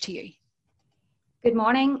 over to you. Good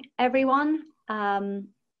morning, everyone. And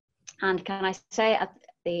can I say at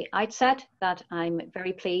the outset that I'm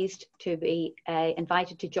very pleased to be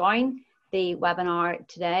invited to join the webinar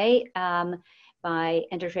today. by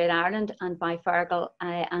InterTradeIreland and by Feargal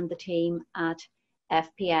and the team at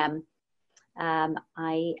FPM.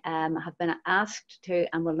 I have been asked to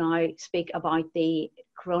and will now speak about the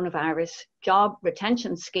coronavirus job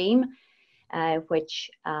retention scheme, which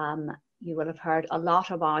you will have heard a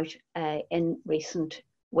lot about in recent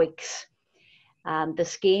weeks. The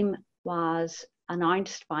scheme was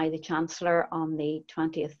announced by the Chancellor on the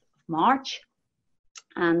 20th of March,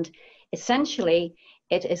 and essentially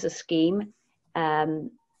it is a scheme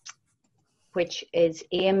which is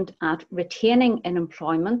aimed at retaining in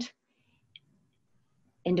employment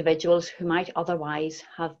individuals who might otherwise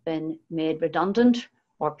have been made redundant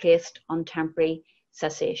or placed on temporary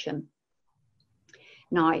cessation.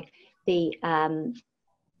 Now, the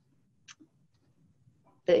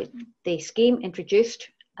scheme introduced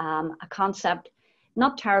a concept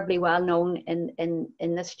not terribly well known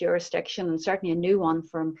in this jurisdiction, and certainly a new one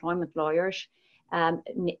for employment lawyers,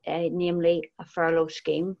 namely a furlough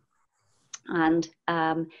scheme. And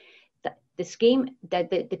the scheme,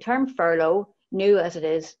 the term furlough, new as it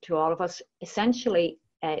is to all of us, essentially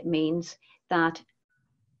means that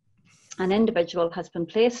an individual has been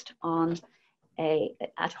placed on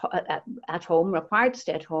at home, required to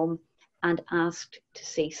stay at home, and asked to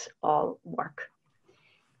cease all work.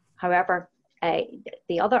 However,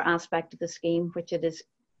 the other aspect of the scheme, which it is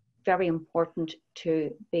very important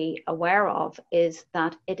to be aware of, is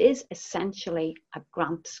that it is essentially a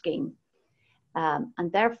grant scheme.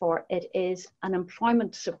 And therefore, it is an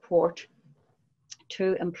employment support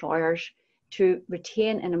to employers to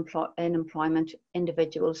retain in employment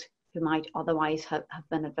individuals who might otherwise have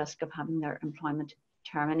been at risk of having their employment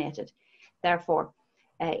terminated. Therefore,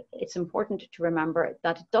 it's important to remember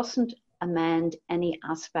that it doesn't amend any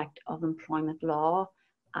aspect of employment law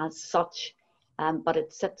as such, but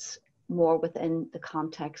it sits more within the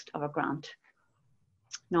context of a grant.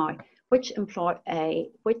 Now, which employers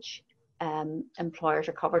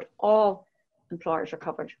are covered? All employers are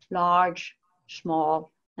covered, large,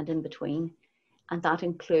 small, and in between, and that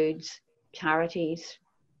includes charities,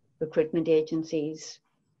 recruitment agencies,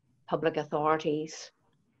 public authorities,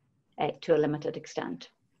 to a limited extent.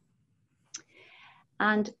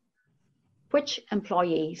 And which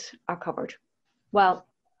employees are covered? Well,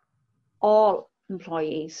 all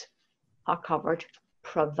employees are covered,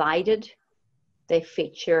 provided they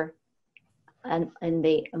feature in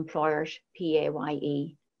the employer's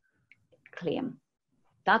PAYE claim.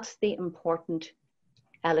 That's the important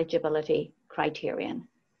eligibility criterion.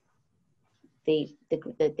 The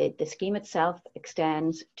scheme itself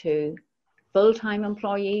extends to full-time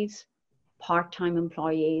employees, part-time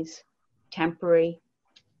employees, temporary,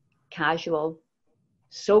 casual,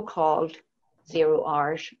 so-called 0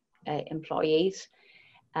 hours employees,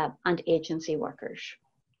 and agency workers.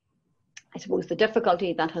 I suppose the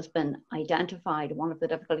difficulty that has been identified, one of the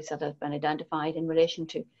difficulties that has been identified in relation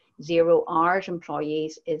to 0 hours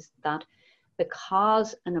employees, is that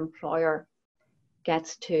because an employer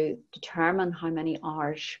gets to determine how many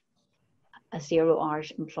hours a 0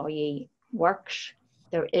 hours employee works,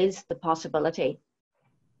 there is the possibility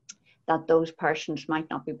that those persons might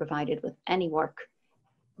not be provided with any work,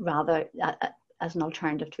 rather as an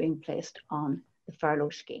alternative to being placed on the furlough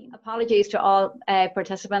scheme. Apologies to all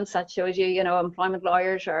participants. That shows you, employment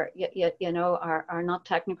lawyers are not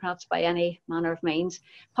technocrats by any manner of means.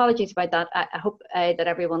 Apologies about that. I hope that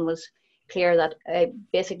everyone was clear that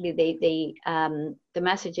basically the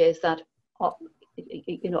message is that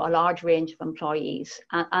a large range of employees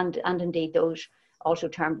and indeed those also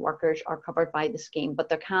termed workers are covered by the scheme, but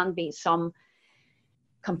there can be some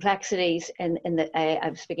complexities in the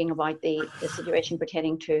I'm speaking about the situation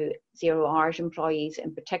pertaining to 0 hours employees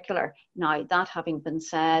in particular. Now, that having been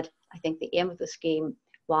said, I think the aim of the scheme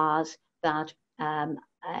was that, and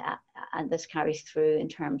this carries through in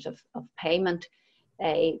terms of payment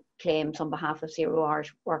claims on behalf of 0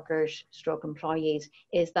 hours workers stroke employees,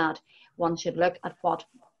 is that one should look at what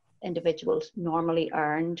individuals normally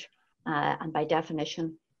earned, and by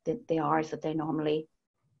definition the hours that they normally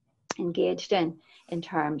engaged in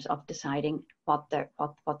terms of deciding what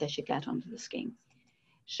they should get under the scheme.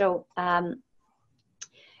 So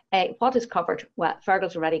what is covered? Well,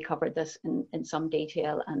 Feargal's already covered this in some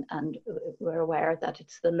detail, and we're aware that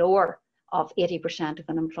it's the lower of 80% of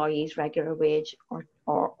an employee's regular wage, or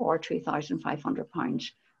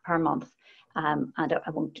 £2,500 per month. And I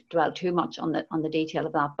won't dwell too much on the detail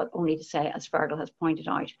of that, but only to say, as Feargal has pointed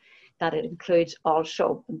out, that it includes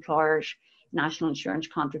also employers' national insurance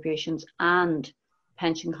contributions and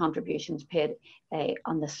pension contributions paid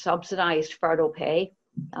on the subsidised furlough pay,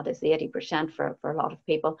 that is the 80% for a lot of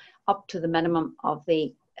people, up to the minimum of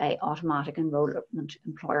the automatic enrolment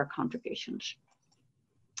employer contributions.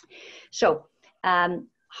 So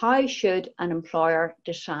how should an employer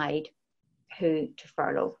decide who to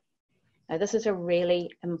furlough? Now, this is a really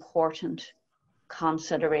important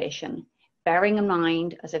consideration, bearing in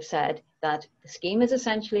mind, as I've said, that the scheme is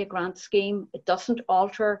essentially a grant scheme. It doesn't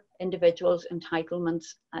alter individuals'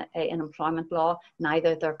 entitlements in employment law,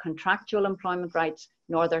 neither their contractual employment rights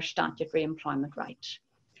nor their statutory employment rights.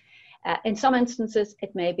 In some instances,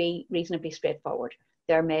 it may be reasonably straightforward.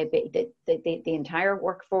 There may be the entire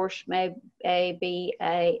workforce may be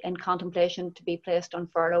in contemplation to be placed on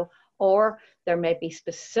furlough, or there may be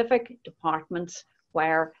specific departments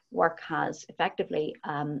where work has effectively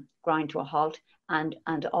ground to a halt,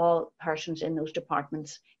 and all persons in those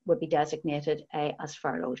departments would be designated as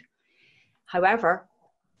furloughed. However,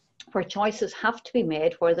 where choices have to be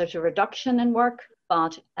made, where there's a reduction in work,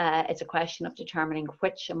 but it's a question of determining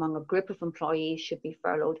which among a group of employees should be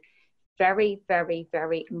furloughed. Very, very,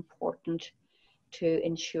 very important to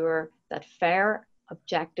ensure that fair,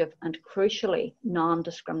 objective, and crucially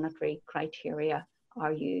non-discriminatory criteria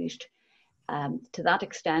are used. To that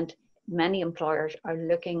extent, many employers are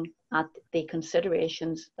looking at the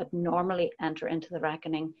considerations that normally enter into the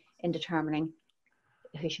reckoning in determining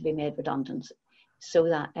who should be made redundant, so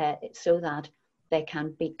that they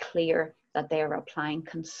can be clear that they are applying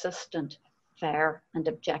consistent, fair, and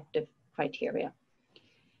objective criteria.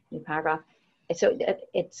 New paragraph. So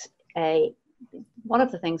it's one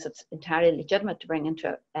of the things that's entirely legitimate to bring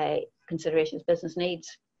into consideration is business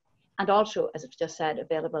needs, and also, as I've just said,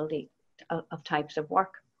 availability of types of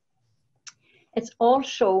work. It's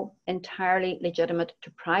also entirely legitimate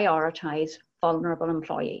to prioritise vulnerable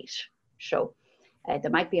employees. So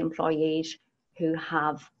there might be employees who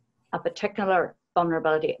have a particular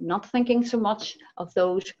vulnerability, not thinking so much of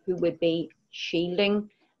those who would be shielding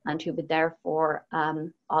and who would therefore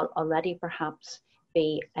already perhaps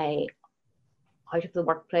be out of the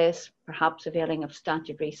workplace, perhaps availing of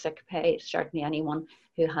statutory sick pay, certainly anyone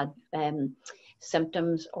who had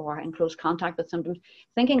symptoms or in close contact with symptoms.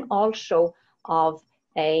 Thinking also of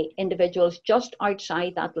individuals just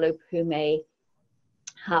outside that loop who may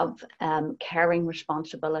have caring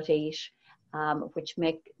responsibilities, which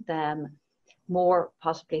make them more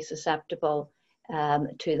possibly susceptible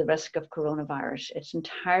to the risk of coronavirus. It's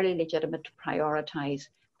entirely legitimate to prioritise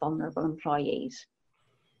vulnerable employees.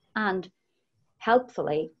 And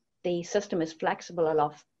helpfully, the system is flexible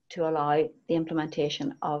enough to allow the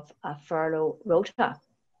implementation of a furlough rota.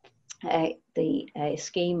 The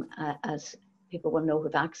scheme, as people will know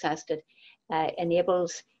who've accessed it,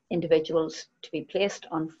 enables individuals to be placed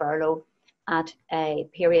on furlough at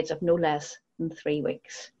periods of no less than 3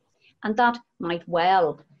 weeks. And that might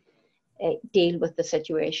well deal with the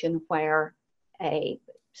situation where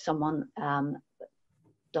someone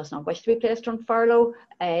does not wish to be placed on furlough,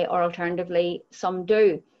 or alternatively, some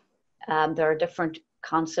do. There are different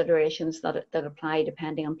considerations that apply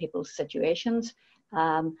depending on people's situations,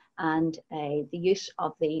 and the use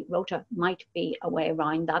of the rota might be a way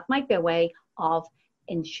around that, might be a way of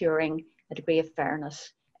ensuring a degree of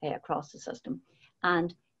fairness across the system.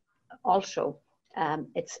 And also,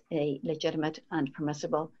 it's legitimate and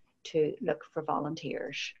permissible to look for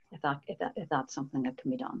volunteers if that's something that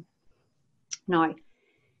can be done. Now,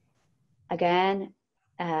 again,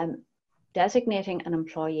 designating an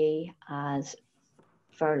employee as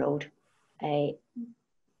furloughed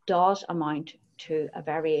does amount to a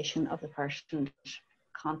variation of the person's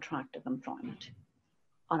contract of employment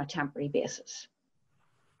on a temporary basis.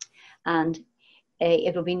 And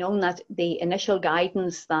it will be known that the initial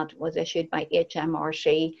guidance that was issued by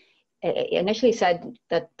HMRC initially said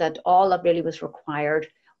that all that really was required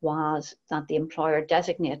was that the employer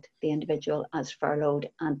designate the individual as furloughed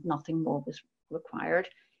and nothing more was required.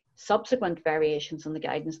 Subsequent variations on the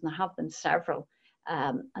guidance, and there have been several,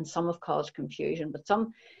 and some have caused confusion, but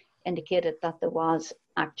some indicated that there was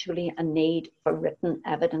actually a need for written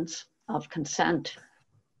evidence of consent.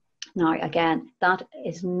 Now, again, that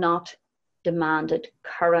is not demanded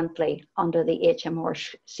currently under the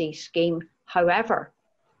HMRC scheme. However,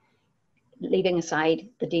 leaving aside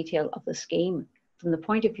the detail of the scheme, from the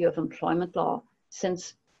point of view of employment law,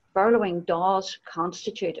 since furloughing does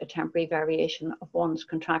constitute a temporary variation of one's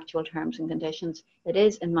contractual terms and conditions, it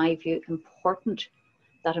is, in my view, important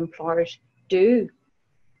that employers do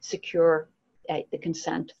secure the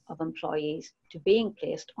consent of employees to being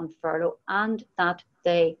placed on furlough, and that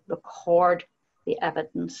they record the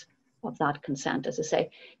evidence of that consent. As I say,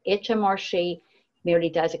 HMRC merely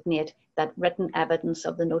designate that written evidence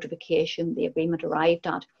of the notification, the agreement arrived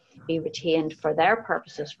at, be retained for their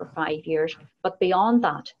purposes for 5 years, but beyond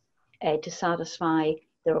that, to satisfy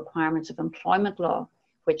the requirements of employment law,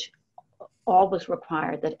 which always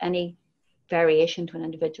require that any variation to an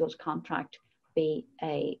individual's contract be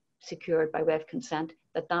secured by way of consent,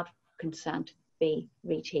 that consent be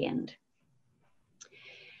retained.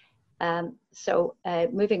 So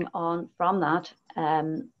moving on from that,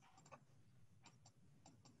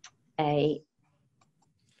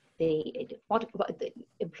 what the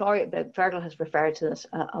employer, Feargal has referred to this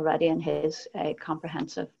already in his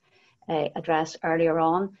comprehensive address earlier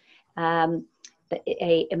on.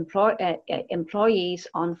 Employees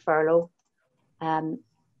on furlough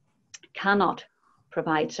cannot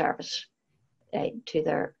provide service to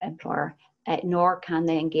their employer, nor can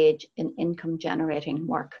they engage in income generating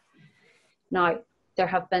work. Now, there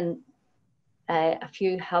have been a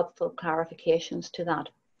few helpful clarifications to that.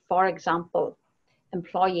 For example,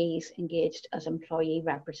 employees engaged as employee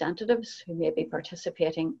representatives who may be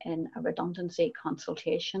participating in a redundancy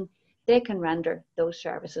consultation, they can render those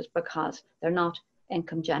services because they're not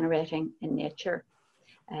income generating in nature.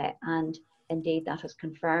 And indeed that has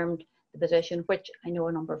confirmed the position which I know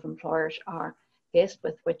a number of employers are faced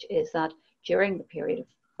with, which is that during the period of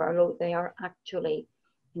furlough, they are actually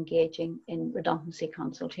engaging in redundancy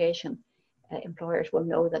consultation. Employers will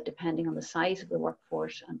know that depending on the size of the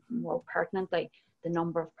workforce and more pertinently, the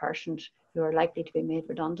number of persons who are likely to be made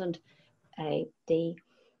redundant, the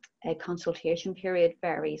consultation period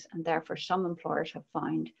varies, and therefore some employers have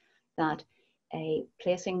found that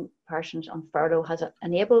placing persons on furlough has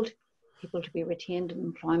enabled people to be retained in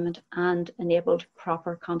employment and enabled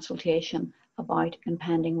proper consultation about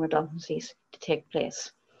impending redundancies to take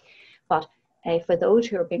place. But for those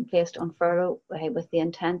who are being placed on furlough with the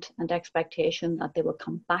intent and expectation that they will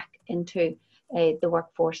come back into the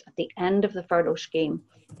workforce at the end of the furlough scheme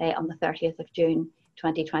on the 30th of June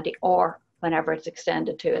 2020, or whenever it's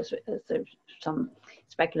extended to, as there's some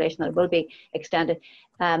speculation that it will be extended,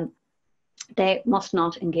 they must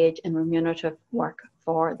not engage in remunerative work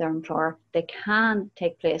for their employer. They can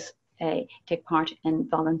take part in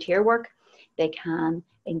volunteer work. They can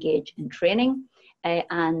engage in training.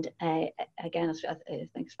 And again, as I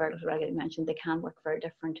think Feargal has already mentioned, they can work for a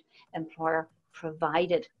different employer,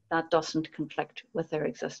 provided that doesn't conflict with their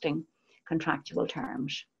existing contractual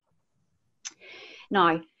terms.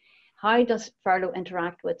 Now, how does furlough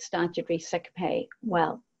interact with statutory sick pay?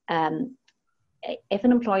 Well, if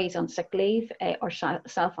an employee is on sick leave or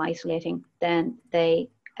self-isolating, then they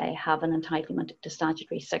have an entitlement to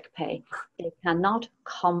statutory sick pay. They cannot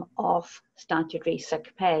come off statutory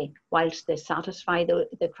sick pay whilst they satisfy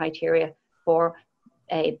the criteria for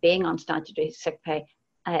being on statutory sick pay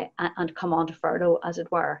and come on to furlough, as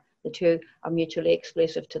it were. The two are mutually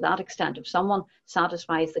exclusive to that extent. If someone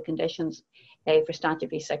satisfies the conditions for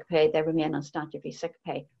statutory sick pay, they remain on statutory sick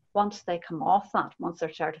pay. Once they come off that, once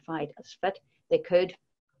they're certified as fit, they could,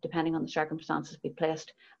 depending on the circumstances, be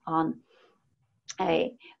placed on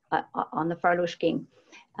the furlough scheme.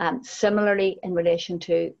 Similarly, in relation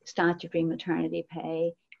to statutory maternity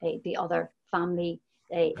pay, the other family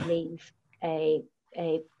leave pay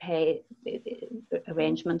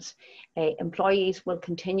arrangements, employees will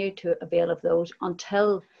continue to avail of those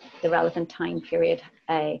until the relevant time period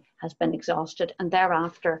has been exhausted, and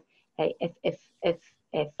thereafter,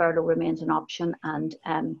 if furlough remains an option and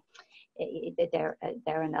they're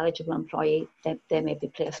an eligible employee, they may be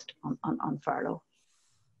placed on furlough.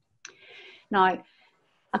 Now,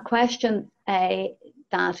 a question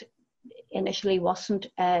that initially wasn't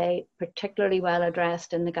particularly well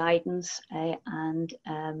addressed in the guidance, and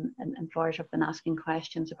employers have been asking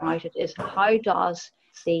questions about it, is how does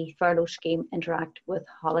the furlough scheme interact with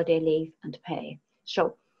holiday leave and pay?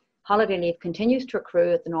 So holiday leave continues to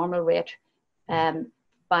accrue at the normal rate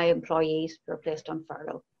by employees who are placed on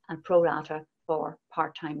furlough, and pro rata for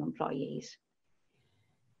part-time employees.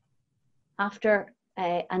 After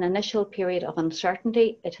an initial period of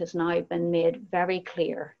uncertainty, it has now been made very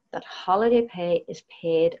clear that holiday pay is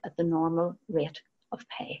paid at the normal rate of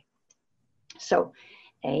pay. So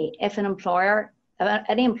if an employer,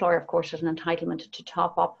 any employer of course, has an entitlement to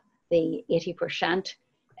top up the 80%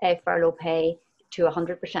 furlough pay to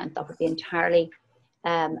 100%, that would be entirely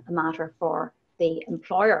a matter for the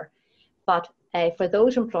employer. But for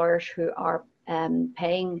those employers who are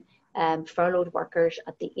paying furloughed workers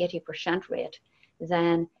at the 80% rate,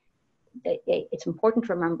 then it's important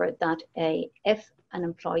to remember that if an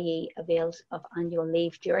employee avails of annual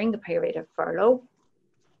leave during the period of furlough,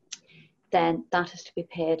 then that is to be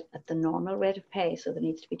paid at the normal rate of pay. So there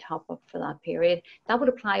needs to be top up for that period. That would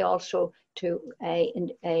apply also to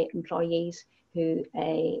employees who,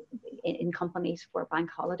 in companies where bank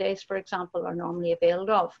holidays, for example, are normally availed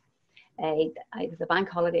of. Either the bank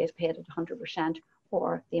holiday is paid at 100%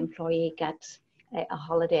 or the employee gets a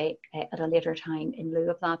holiday at a later time in lieu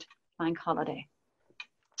of that bank holiday.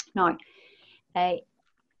 Now,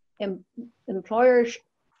 employers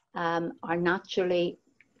are naturally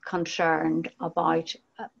concerned about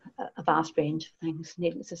a vast range of things,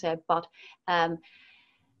 needless to say, but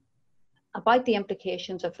about the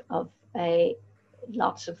implications of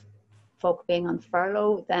lots of folk being on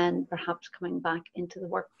furlough, then perhaps coming back into the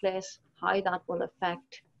workplace, how that will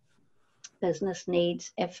affect business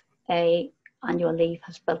needs if annual leave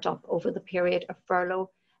has built up over the period of furlough,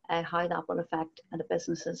 how that will affect the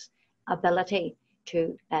business's ability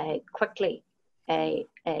to quickly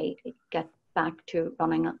get back to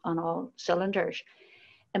running on all cylinders.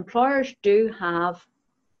 Employers do have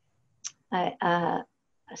a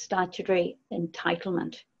statutory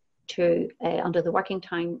entitlement to, under the working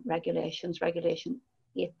time regulations, Regulation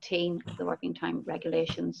 18 of the Working Time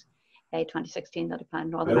Regulations 2016 that apply in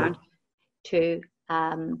Northern Ireland, to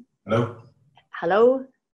hello?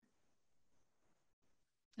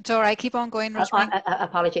 It's all right, keep on going, Rosemary.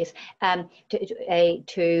 Apologies.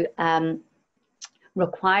 To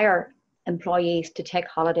require employees to take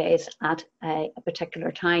holidays at a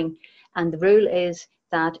particular time. And the rule is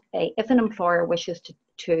that if an employer wishes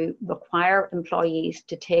to require employees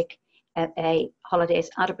to take holidays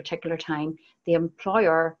at a particular time, the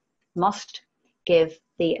employer must give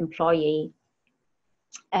the employee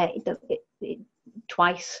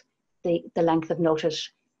twice the length of notice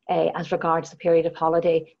as regards the period of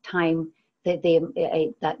holiday time that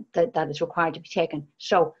is required to be taken.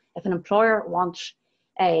 So if an employer wants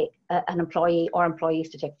an employee or employees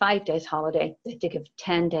to take 5 days holiday, they have to give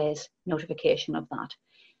 10 days notification of that.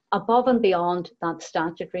 Above and beyond that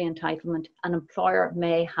statutory entitlement, an employer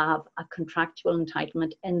may have a contractual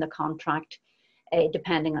entitlement in the contract,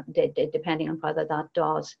 depending on whether that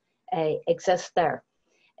does exist there.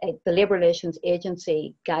 The Labour Relations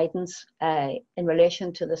Agency guidance in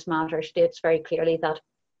relation to this matter states very clearly that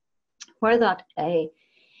where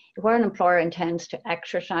an employer intends to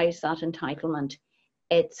exercise that entitlement,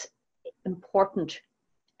 it's important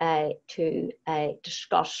to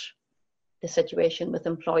discuss the situation with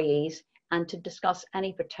employees and to discuss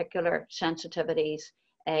any particular sensitivities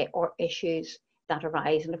or issues that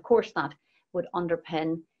arise. And of course, that would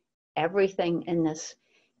underpin everything in this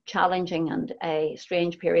challenging and a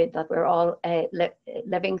strange period that we're all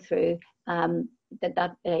living through,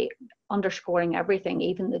 underscoring everything,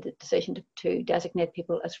 even the decision to designate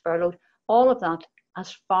people as furloughed. All of that,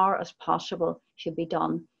 as far as possible, should be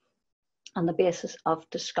done on the basis of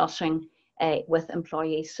discussing with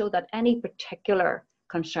employees so that any particular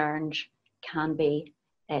concerns can be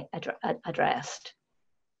addressed.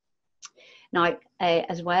 Now,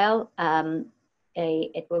 as well,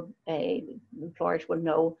 employers will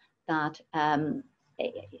know that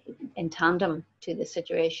in tandem to the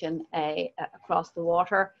situation across the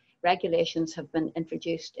water, regulations have been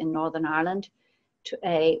introduced in Northern Ireland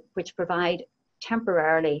which provide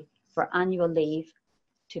temporarily for annual leave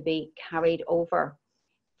to be carried over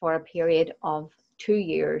for a period of 2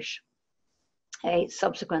 years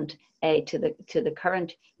subsequent to the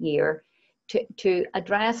current year to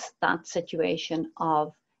address that situation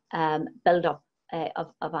of build-up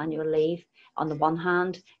of annual leave on the one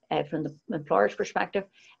hand from the employer's perspective,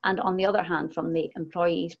 and on the other hand from the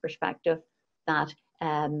employee's perspective, that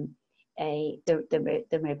there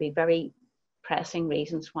may be very pressing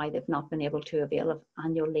reasons why they've not been able to avail of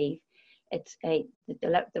annual leave. The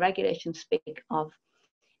regulations speak of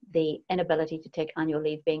the inability to take annual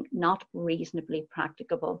leave being not reasonably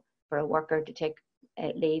practicable for a worker to take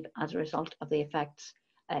leave as a result of the effects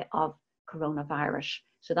of coronavirus.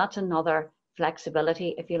 So that's another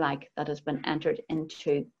flexibility, if you like, that has been entered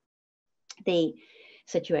into the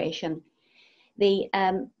situation. The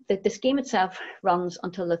scheme itself runs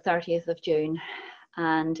until the 30th of June,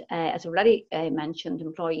 and as already mentioned,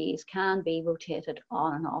 employees can be rotated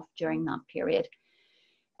on and off during that period.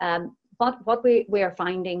 But what we are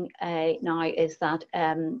finding now is that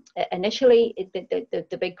initially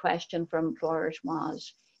the big question for employers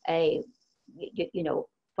was,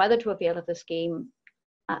 whether to avail of the scheme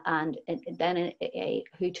and then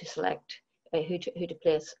who to select, who to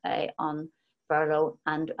place on furlough,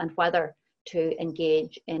 and whether to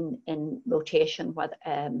engage in rotation.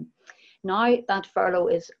 Now that furlough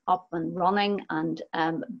is up and running, and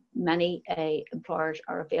many employers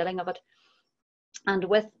are availing of it, and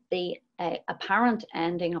with the apparent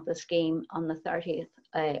ending of the scheme on the 30th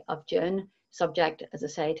of June, subject, as I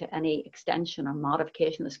say, to any extension or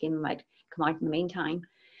modification of the scheme might come out in the meantime,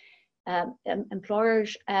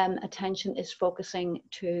 employers' attention is focusing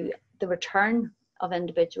to the return of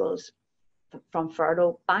individuals from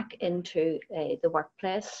furlough back into the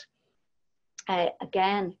workplace,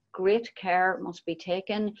 Again, great care must be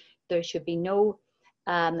taken. There should be no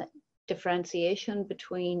differentiation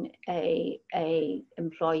between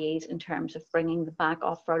employees in terms of bringing them back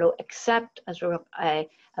off furlough, except as I've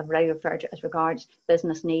already referred to as regards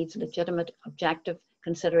business needs, legitimate, objective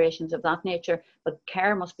considerations of that nature. But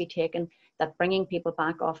care must be taken that bringing people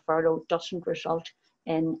back off furlough doesn't result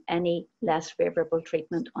in any less favourable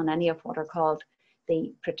treatment on any of what are called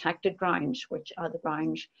the protected grounds, which are the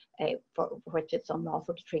grounds for which it's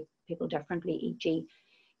unlawful to treat people differently, e.g.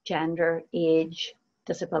 gender, age,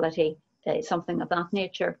 disability, something of that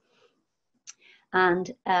nature.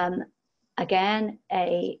 And again,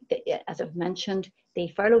 as I've mentioned, the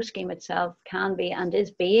furlough scheme itself can be and is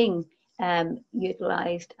being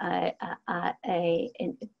utilised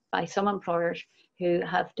by some employers who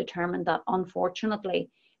have determined that unfortunately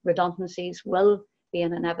redundancies will be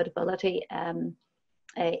an inevitability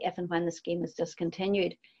if and when the scheme is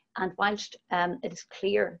discontinued. And whilst it is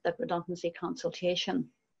clear that redundancy consultation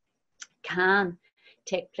can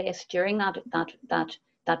take place during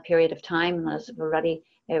that period of time, and as I've already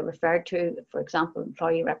referred to, for example,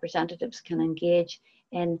 employee representatives can engage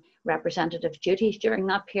in representative duties during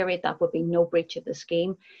that period, that would be no breach of the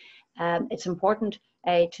scheme. It's important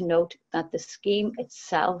to note that the scheme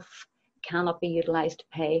itself cannot be utilised to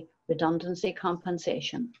pay redundancy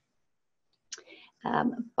compensation,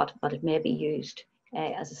 but it may be used,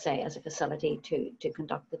 as I say, as a facility to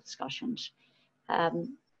conduct the discussions.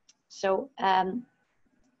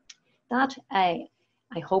 That I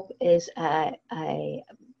hope is a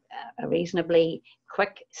reasonably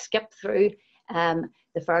quick skip through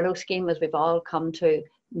the furlough scheme as we've all come to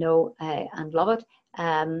know and love it.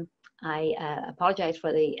 I apologise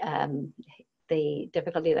for the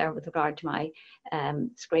difficulty there with regard to my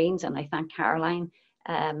screens, and I thank Caroline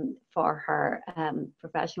for her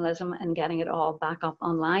professionalism in getting it all back up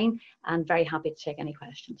online, and very happy to take any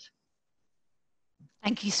questions.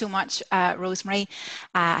 Thank you so much, Rosemary.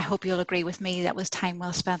 I hope you'll agree with me that was time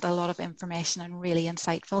well spent, a lot of information and really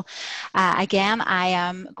insightful. Again, I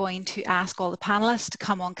am going to ask all the panelists to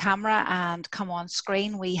come on camera and come on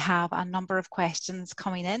screen. We have a number of questions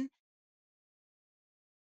coming in.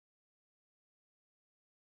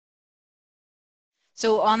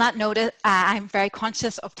 So on that note, I'm very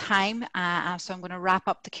conscious of time, so I'm going to wrap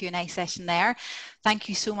up the Q&A session there. Thank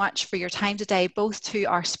you so much for your time today, both to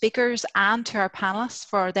our speakers and to our panelists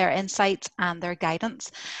for their insights and their guidance.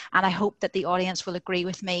 And I hope that the audience will agree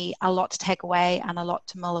with me, a lot to take away and a lot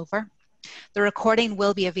to mull over. The recording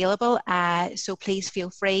will be available, so please feel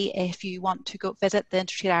free if you want to go visit the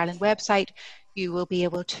InterTradeIreland website, you will be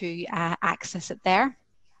able to access it there.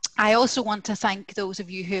 I also want to thank those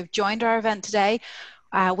of you who have joined our event today.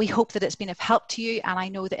 We hope that it's been of help to you, and I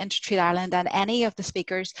know that InterTradeIreland and any of the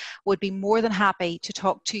speakers would be more than happy to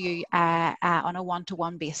talk to you on a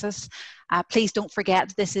one-to-one basis. Please don't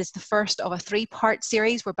forget, this is the first of a three-part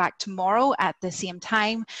series. We're back tomorrow at the same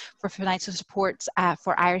time for financial supports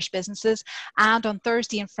for Irish businesses, and on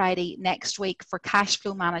Thursday and Friday next week for cash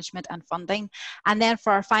flow management and funding. And then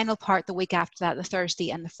for our final part the week after that, the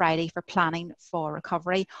Thursday and the Friday, for planning for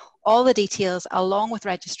recovery. All the details, along with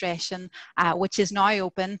registration, which is now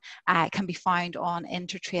open, can be found on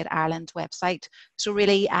InterTradeIreland's website. So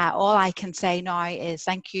really, all I can say now is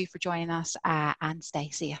thank you for joining us and stay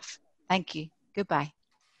safe. Thank you. Goodbye.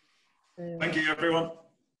 Thank you, everyone.